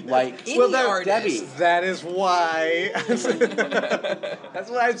too, like Any Debbie. That is why. That's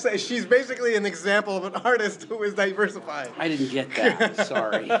what I'd say. She's basically an example of an artist who is diversified. I didn't get that.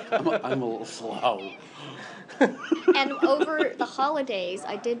 Sorry, I'm a little slow. And over the holidays,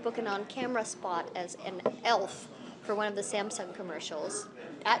 I did book an on-camera spot as an elf for one of the Samsung commercials.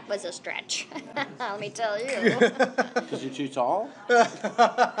 That was a stretch, let me tell you. Because you're too tall?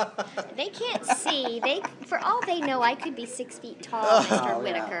 They can't see. For all they know, I could be 6 feet tall, Mr.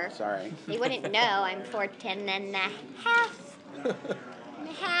 Whitaker. Yeah. Sorry. They wouldn't know I'm 4'10" and a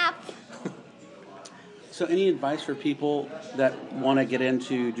half. So any advice for people that want to get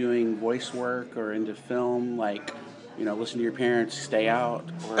into doing voice work or into film, like, listen to your parents, stay out?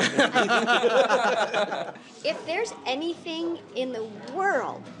 Or If there's anything in the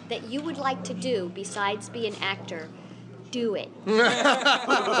world that you would like to do besides be an actor, do it.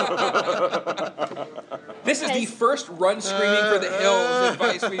 This is the first run screaming for the hills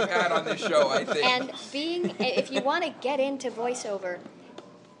advice we've had on this show, I think. And if you want to get into voiceover,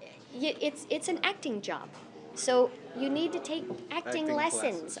 it's an acting job. So you need to take acting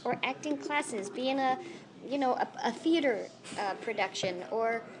lessons or acting classes, be in a theater production,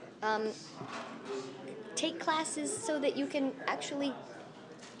 or take classes so that you can actually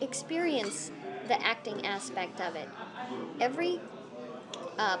experience the acting aspect of it. Every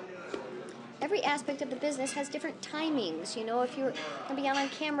every aspect of the business has different timings. You know, if you're going to be on a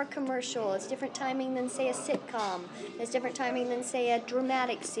camera commercial, it's different timing than, say, a sitcom. It's different timing than, say, a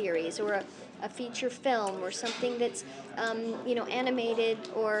dramatic series or a feature film or something that's, you know, animated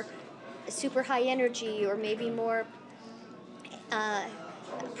or super high energy or maybe more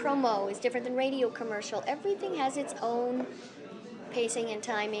promo is different than radio commercial. Everything has its own pacing and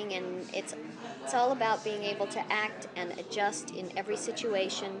timing, and it's all about being able to act and adjust in every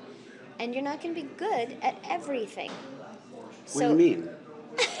situation. And you're not going to be good at everything. What do you mean?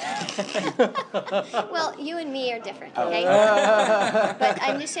 Well, you and me are different, okay? But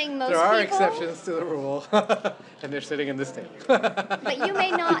I'm just saying most There are people... exceptions to the rule, and they're sitting in this table. But you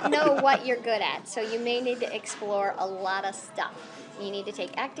may not know what you're good at, so you may need to explore a lot of stuff. You need to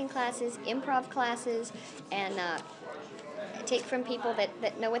take acting classes, improv classes, and take from people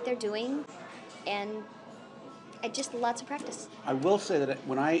that know what they're doing, and just lots of practice. I will say that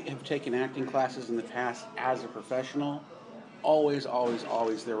when I have taken acting classes in the past as a professional, always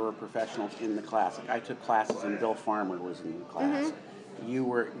there were professionals in the class. Like I took classes and Bill Farmer was in the class. Mm-hmm. You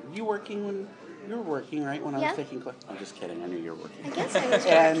were working when you were working, right? When I Yeah. was taking class. I'm just kidding. I knew you were working. I guess I was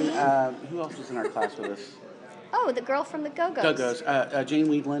working. And who else was in our class with us? Oh, the girl from the Go-Go's. Go-Go's. Jane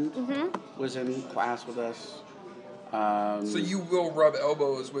Weedland Mm-hmm. was in class with us. So you will rub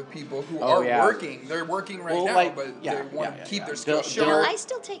elbows with people who Oh, are yeah. working. They're working right Well, now, like, but yeah, they want to yeah, keep yeah. their skills Bill- sharp. I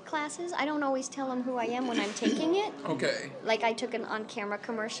still take classes. I don't always tell them who I am when I'm taking it. Okay. Like I took an on-camera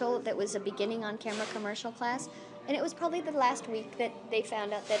commercial that was a beginning on-camera commercial class, and it was probably the last week that they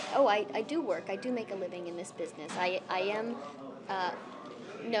found out that, oh, I do work. I do make a living in this business. I am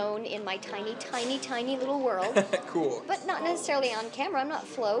known in my tiny little world. Cool. But not necessarily on camera. I'm not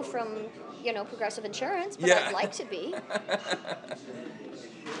Flo from, you know, Progressive Insurance, but Yeah. I'd like to be.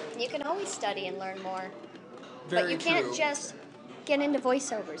 You can always study and learn more. Very But you can't true. just get into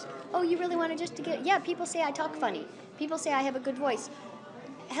voiceovers. Oh, you really want to just to get... Yeah, people say I talk funny. People say I have a good voice.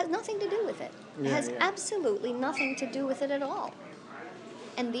 It has nothing to do with it. It has absolutely nothing to do with it at all.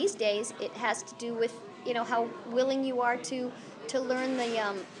 And these days, it has to do with, you know, how willing you are to learn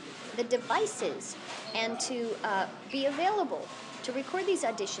the devices and to be available to record these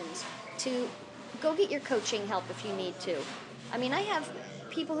auditions, to go get your coaching help if you need to. I mean, I have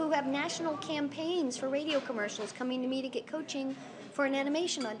people who have national campaigns for radio commercials coming to me to get coaching for an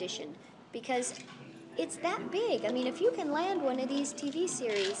animation audition because it's that big. I mean, if you can land one of these TV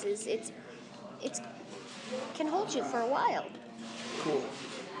series, it's can hold you for a while. Cool.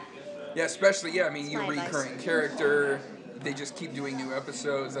 Yeah, especially, I mean, That's you're my advice. recurring character. They just keep doing new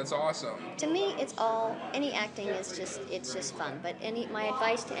episodes. That's awesome. To me, it's all, any acting is it's just fun. But my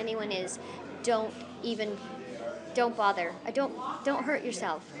advice to anyone is don't bother. Don't hurt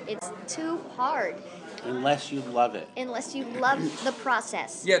yourself. It's too hard. Unless you love it. Unless you love the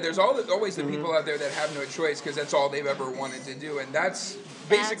process. Yeah, there's always the people out there that have no choice because that's all they've ever wanted to do, and that's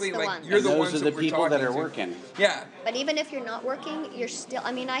basically the like one. you're And the those ones are the that we're people talking that are to. working. Yeah. But even if you're not working, you're still,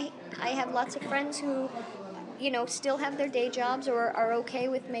 I mean, I have lots of friends who, you know, still have their day jobs or are okay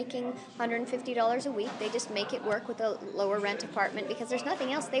with making $150 a week. They just make it work with a lower rent apartment because there's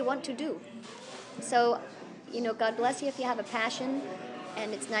nothing else they want to do. So, you know, God bless you if you have a passion,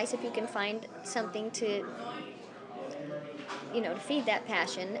 and it's nice if you can find something to, you know, to feed that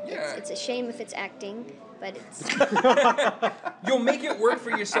passion. Yeah. It's a shame if it's acting, but it's... You'll make it work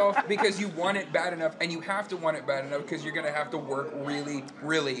for yourself because you want it bad enough, and you have to want it bad enough because you're going to have to work really,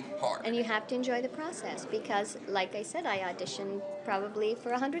 really hard. And you have to enjoy the process because, like I said, I auditioned probably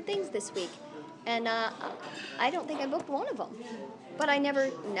for 100 things this week. And I don't think I booked one of them. But I never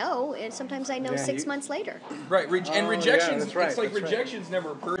know, and sometimes I know 6 months later. Right, and rejections, that's right, it's like that's right. rejection's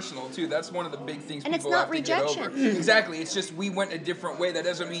never personal, too. That's one of the big things And it's people not have to get over. rejection. Exactly, it's just we went a different way. That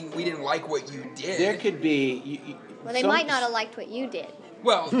doesn't mean we didn't like what you did. There could be... Well, they might not have liked what you did.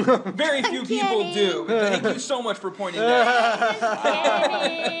 Well, very few people do. But thank you so much for pointing that out.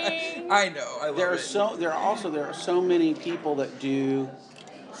 I know, I love it. There are so many people that do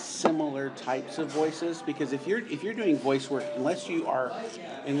similar types of voices, because if you're doing voice work, unless you are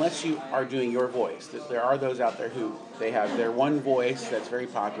doing your voice, there are those out there who they have their one voice that's very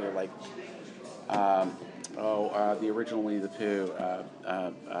popular, like the original Winnie the Pooh,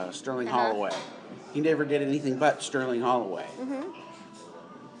 Sterling Holloway. He never did anything but Sterling Holloway.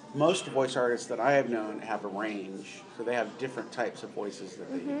 Most voice artists that I have known have a range, so they have different types of voices that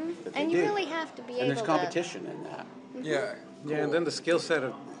they And do. you really have to be And able there's competition in that. Yeah. Yeah, and then the skill set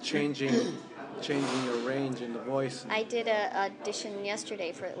of changing your range in the voice. I did an audition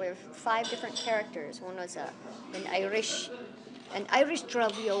yesterday with 5 different characters. One was an Irish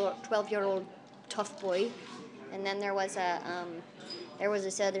 12-year-old tough boy, and then there was a there was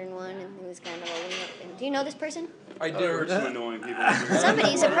a southern one, and he was kind of a wing. Do you know this person? I There do. are some annoying people.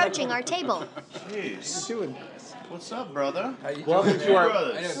 Somebody's approaching our table. Jeez. Doing. What's up, brother? How you Welcome doing, to man? our. I know,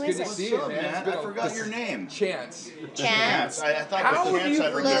 it's Who good is to it? see you, What's up, man. It's man? been I a- forgot your name. Chance. Chance. I thought How with would Chance you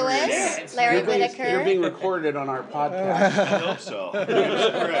I'd remember your Lewis. name. Larry You're Whitaker. being recorded on our podcast. I hope so. My name is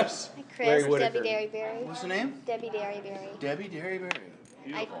Chris. Chris. Larry Debi Whitaker. Derryberry. What's the name? Debi Derryberry. Debi Derryberry.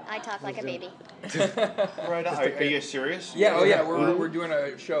 Beautiful. I talk like a baby. Right on. Are you serious? Yeah, oh yeah, we're doing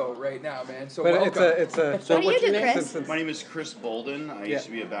a show right now, man. So But welcome. it's a. So What do you what's do, your name? Chris? My name is Chris Bolden. I used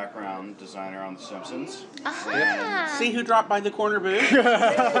to be a background designer on The Simpsons. Aha! See who dropped by the corner booth?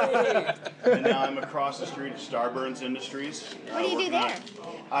 Hey. And now I'm across the street at Starburns Industries. What do you do there?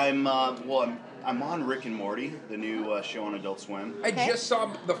 I'm on Rick and Morty, the new show on Adult Swim. I Okay. just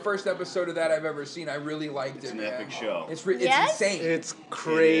saw the first episode of that I've ever seen. I really liked It's it, an man. epic show. It's Yes? insane. It's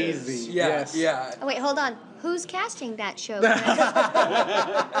crazy. Yeah, Yes. yeah. Oh wait, hold on. Who's casting that show? Chris?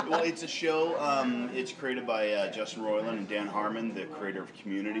 Well, it's a show. It's created by Justin Roiland and Dan Harmon, the creator of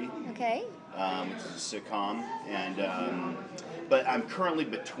Community, Okay. which is a sitcom. And but I'm currently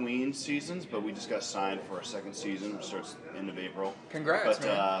between seasons, but we just got signed for a second season, which starts end of April. Congrats, But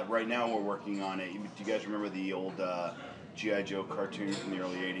man. right now we're working on it. Do you guys remember the old G.I. Joe cartoon from the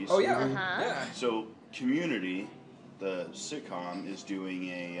early '80s? Oh yeah, Uh-huh. yeah. So Community, the sitcom, is doing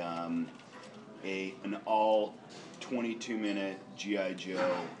an all 22-minute G.I.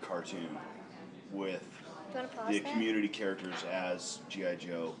 Joe cartoon with Do you want to pause the that? Community characters as G.I.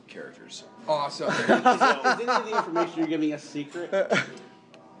 Joe characters. Awesome. Is any of the information you're giving us secret?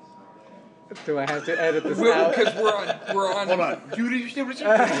 Do I have to edit this Because out? we're on. Hold on.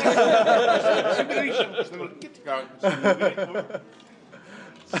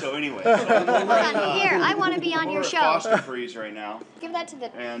 So anyway, Hold on. Here, I want to be on your we're at show. Foster Freeze right now, Give that to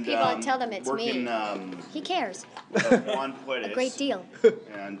the and people and tell them it's working, me. He cares on Puedes. a great deal.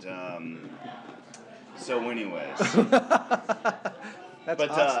 And so, anyways, That's but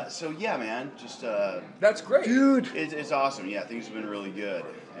awesome. so yeah, man, just That's great. Dude. it's awesome. Yeah, things have been really good,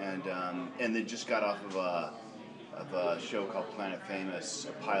 and they just got off of a show called Planet Famous,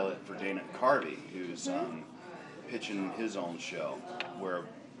 a pilot for Dana Carvey, who's pitching his own show, where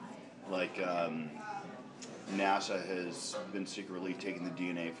like NASA has been secretly taking the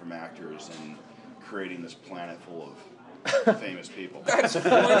DNA from actors and creating this planet full of famous people. That's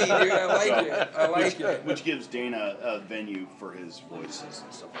funny, dude. I like it. I like it. Which gives Dana a venue for his voices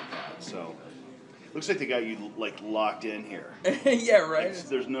and stuff like that. So, looks like they got you like locked in here. Yeah, right.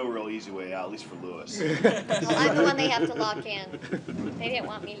 There's no real easy way out, at least for Lewis. Well, I'm the one they have to lock in. They didn't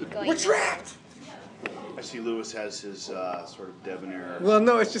want me going. We're in. trapped. I see Lewis has his sort of debonair. Well,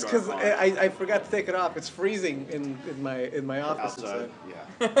 no, it's just because scarf on. I forgot to take it off. It's freezing in my office. Outside, yeah.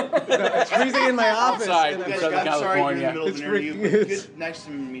 No, it's freezing in my office. Outside. and I Guys, Southern I'm sorry you're in the California. middle of It's an interview, but freaking- good, nice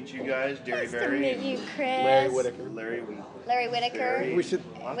to meet you guys, Nice to Derryberry. meet you, Chris. Larry Whitaker. Larry Whitaker. Derry. We should-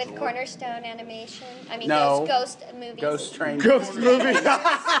 Lots With of work. Cornerstone Animation. I mean, No. Ghost Movies. Ghost Train. Ghost movie.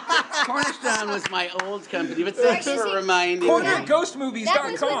 Cornerstone was my old company, but Sorry, thanks for Sissy. reminding me. That was when there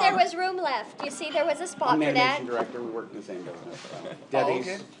CornerGhostMovies.com. was room left. You see, there was a spot I'm for an that. animation director. We work in the same business. Oh, Debbie's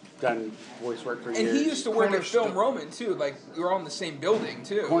okay. done voice work for And years. he used to work at Cornerstone. Film Roman too. Like we were all in the same building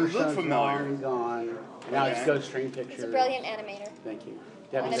too. Cornerstone's Look familiar. long gone. And now it's Okay. Ghost Train Pictures. He's a brilliant animator. Thank you.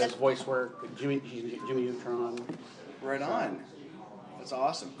 Debbie One of does the- voice work. Jimmy Neutron. Right on. That's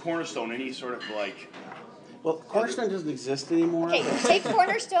awesome. Cornerstone, any sort of like. Well, Cornerstone doesn't exist anymore. Okay, take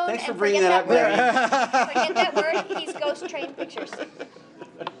Cornerstone Thanks for and bringing forget that up, word. Forget that word. He's Ghost Train Pictures.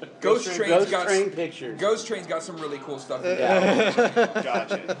 Ghost Train's Ghost got Train Pictures. Ghost Train's got some really cool stuff. In Yeah.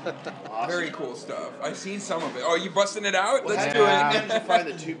 Gotcha. Awesome. Very cool stuff. I've seen some of it. Oh, you busting it out? Well, Let's how do did it. you find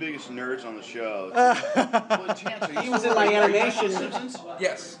the two biggest nerds on the show? Well, Chance, are He you was in my are you on animation. Simpsons?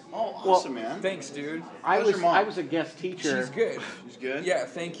 Yes. Oh, awesome, man. Thanks, dude. How's your mom? I was a guest teacher. She's good. She's good. Yeah,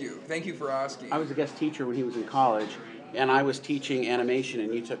 thank you. Thank you for asking. I was a guest teacher when he was in college, and I was teaching animation,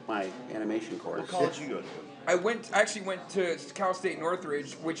 and you took my animation course. What college you go to? I actually went to Cal State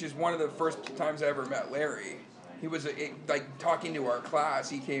Northridge, which is one of the first times I ever met Larry. He was like talking to our class.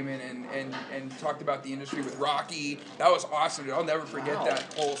 He came in and talked about the industry with Rocky. That was awesome, dude. I'll never forget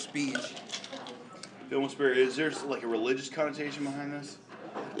that whole speech. Film Spirit. Is there like a religious connotation behind this?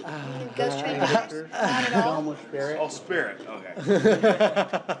 Ghost Train Pictures. Not at all. Almost spirit. Oh, spirit. Okay.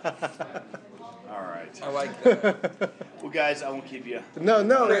 All right. I like that. Well, guys, I won't keep you. No,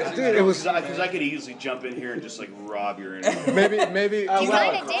 dude, it was Because I could easily jump in here and just like rob your interview. maybe. You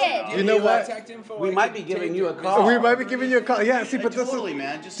kind of did. You know what? Contact info We I might could be giving take you a it. call. We might be giving you a call. Yeah, see, but this Totally, is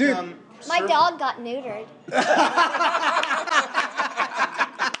man. Just dude. My surf- dog got neutered.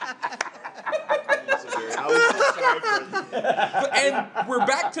 I was so sorry for And we're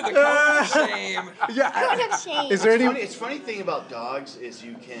back to the cone of shame. Cone of shame. Is there any? It's funny thing about dogs is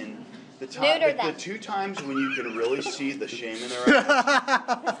you can Neuter them. the two times when you can really see the shame in their eyes.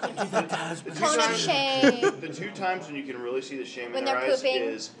 Cone of shame. The two times when you can really see the shame When in their they're eyes pooping.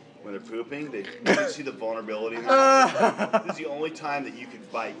 is when they're pooping. You can see the vulnerability in their eyes. This is the only time that you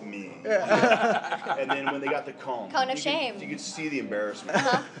could bite me. And then when they got the cone. Cone of shame. You could see the embarrassment.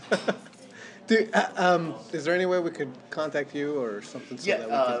 Is there any way we could contact you or something? So Yeah, that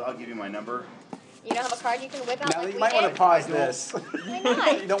we can... I'll give you my number. You don't have a card you can whip out Now, like you we might want did? to pause this. Why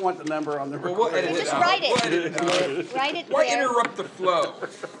not? You don't want the number on the Well, we'll recording. edit it Just out. write it. We'll edit it out. Write it Why there. interrupt the flow?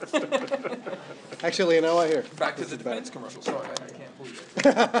 Actually, you know what? Here. Back to the defense commercial. Sorry, I can't believe it.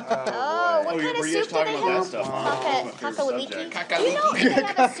 Oh, what Oh, kind of were you soup guys do talking they about have? that stuff? Huh? That's my favorite Kakaliki. subject. Do you know they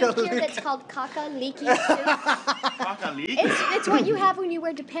have a soup here that's called kakaliki soup? Kakaliki? It's what you have when you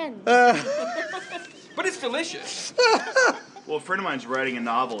wear Depends. But it's delicious. Well, a friend of mine's writing a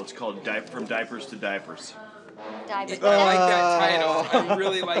novel. It's called From Diapers to Diapers. I like that title. I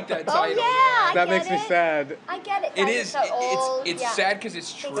really like that Oh title. yeah, I That get makes me it. sad. I get it. It guys. is. So old. It's yeah. sad because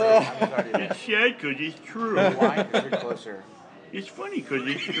it's true. It's sad because it's true. Why? Because you're closer. It's funny because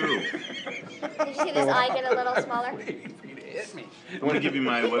it's true. Did you see this eye get a little smaller? Hit me. I want to give you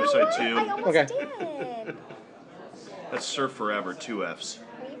my You know website what? I too. almost Okay. did. That's Surf Forever, 2 F's. Were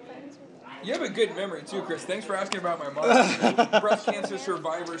you friends with You have a good memory too, Chris. Thanks for asking about my mom. Breast cancer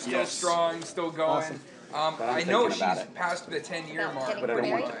survivor, still Yes. strong, still going. I'm I know thinking she's about it. past the 10-year About mark getting pretty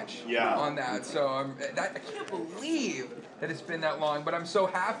married? much Yeah. on that. So I can't believe that it's been that long, but I'm so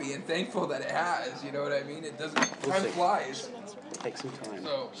happy and thankful that it has. You know what I mean? It doesn't. Time flies. Take some time.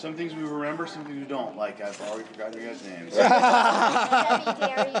 So Some things we remember, some things we don't. Like, I've already forgotten your guys' names. Debbie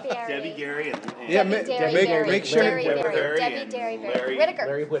Derryberry. Debbie, Gary, and Yeah, Debbie make Derryberry. sure. Derryberry. Debbie and Derryberry. Larry- Whitaker.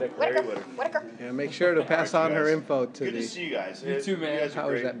 Larry Whitaker. Whitaker. Larry Whitaker. Yeah, make sure to pass on her info to Good to the. see you guys. You too, man. You guys How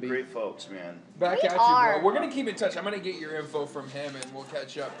are was great, that beat? great folks, man. back We at you, are. bro. We're gonna keep in touch. I'm gonna get your info from him, and we'll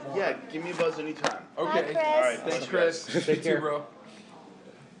catch up more. Yeah, give me a buzz anytime. Okay. Chris. All right. Thanks, love you Chris. guys. You too, bro.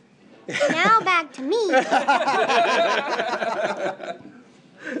 Now back to me. Who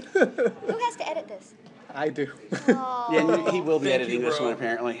has to edit this? I do. Oh. Yeah, and he will be Thank editing you, this bro. one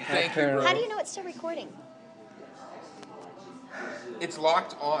apparently. Thank you, bro. How do you know it's still recording? It's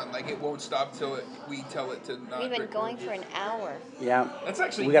locked on. Like it won't stop till we tell it to not. We've been record. going for an hour. Yeah. That's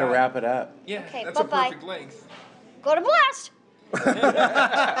actually. We got to not- wrap it up. Yeah, Okay, that's a bye-bye. perfect length. Go to blast.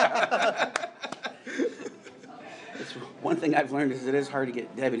 It's one thing I've learned is it is hard to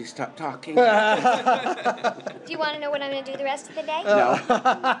get Debbie to stop talking. Do you want to know what I'm going to do the rest of the day? No.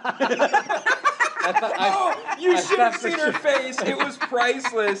 Oh, you should have seen her face. It was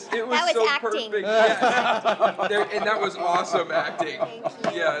priceless. It was, That was so acting. perfect. Yeah. And that was awesome acting. Thank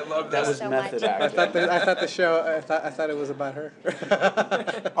you. Yeah, I love that. That was so method much. acting. I thought the show. I thought it was about her.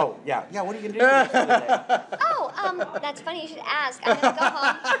 Oh, yeah. Yeah, what are you going to do the rest of the day? Oh, that's funny. You should ask. I'm going to go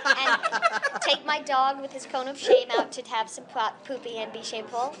home and take my dog with his cone of shame out to have some poopy and be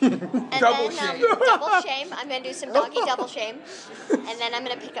shameful. And Double then, shame. Double shame. I'm going to do some doggy double shame. And then I'm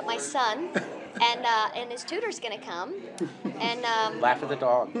going to pick up my son, and his tutor's going to come, and Laugh at the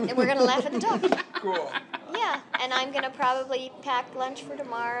dog. and we're going to laugh at the dog. Cool. Yeah, and I'm going to probably pack lunch for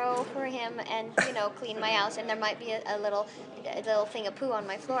tomorrow for him and, clean my house. And there might be a little thing of poo on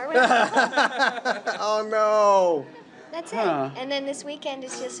my floor. Oh no. That's Huh. it. And then this weekend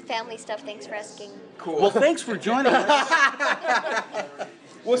is just family stuff. Thanks for asking. Cool. Well, thanks for joining us.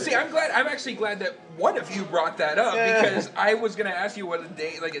 Well, see, I'm actually glad that one of you brought that up because I was gonna ask you what a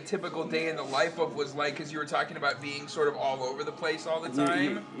day, like a typical day in the life of was like, because you were talking about being sort of all over the place all the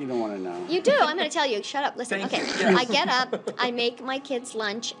time. You don't want to know. You do. I'm going to tell you. Shut up. Listen. Thank Okay. you. Yes. I get up, I make my kids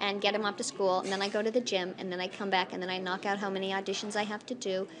lunch and get them off to school, and then I go to the gym, and then I come back, and then I knock out how many auditions I have to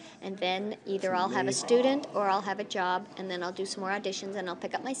do, and then either I'll have a student or I'll have a job, and then I'll do some more auditions, and I'll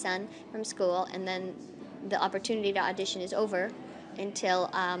pick up my son from school, and then the opportunity to audition is over until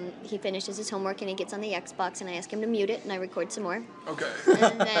he finishes his homework and he gets on the Xbox, and I ask him to mute it, and I record some more, Okay.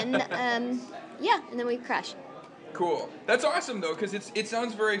 and then and then we crash. Cool. That's awesome though, because it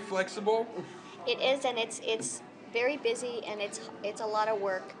sounds very flexible. It is, and it's very busy, and it's a lot of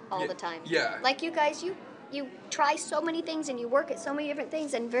work all the time. Yeah. Like you guys, you try so many things, and you work at so many different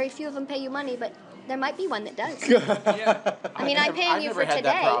things, and very few of them pay you money, but there might be one that does. Yeah. I mean, I'm paying I've you never for had today.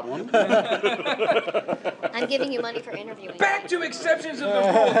 that problem. I'm giving you money for interviewing. Back to exceptions of the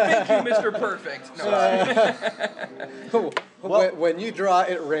rule. Thank you, Mr. Perfect. No. When you draw,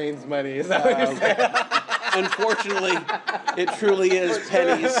 it rains money. Is that what you're saying? Unfortunately, it truly is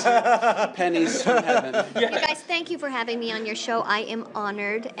pennies from heaven. You guys, thank you for having me on your show. I am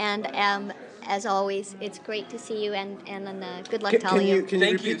honored, and as always, it's great to see you, and good luck to all of you. Can you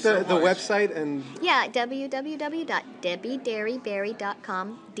Thank you repeat so the much. website and Yeah,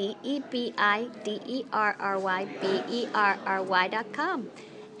 www.debiderryberry.com, DebiDerryberry.com.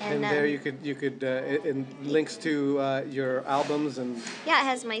 and there you could and links to your albums and Yeah, it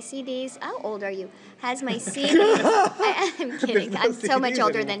has my CDs. How old are you? Has my CDs. I'm kidding. I'm so much CDs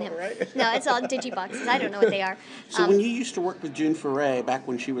older than him. anymore, right? No, it's all digiboxes. I don't know what they are. So when you used to work with June Foray back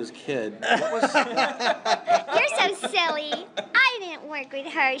when she was a kid, what was... You're so silly. I didn't work with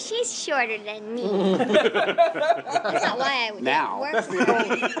her. She's shorter than me. That's not why I would Now. work with her.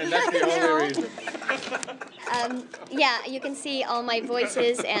 and that's the only reason. Yeah, you can see all my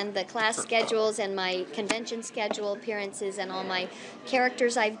voices and the class schedules and my convention schedule appearances and all my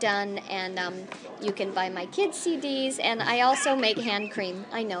characters I've done, and you can buy my kids' CDs, and I also make hand cream.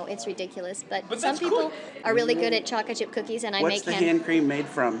 I know, it's ridiculous, but some that's people cool. are really good at chocolate chip cookies, and I What's make the hand cream made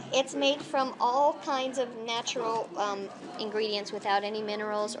from? It's made from all kinds of natural ingredients without any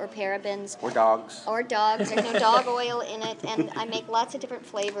minerals or parabens. Or dogs? Or dogs. There's no dog oil in it, and I make lots of different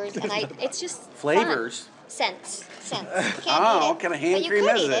flavors, and it's just Flavors? Fun. Scents. Can't eat it. What kind of hand But you cream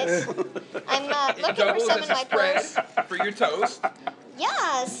could is eat it? I'm looking for Doubles some as in a my spread purse. for your toast.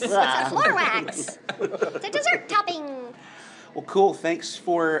 Yes, with some floor wax. It's a dessert topping. Well, cool. Thanks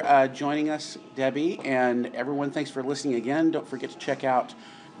for joining us, Debbie. And everyone, thanks for listening again. Don't forget to check out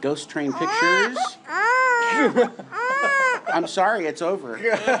Ghost Train Pictures. I'm sorry, it's over.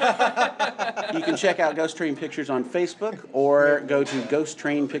 You can check out Ghost Train Pictures on Facebook or go to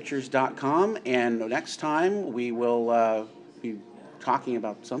ghosttrainpictures.com. And next time we will be talking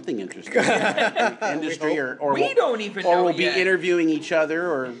about something interesting. Industry or We don't even or know we'll yet. be interviewing each other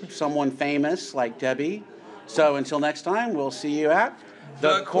or someone famous like Debbie. So until next time, we'll see you at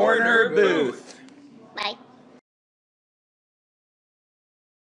The Corner Booth.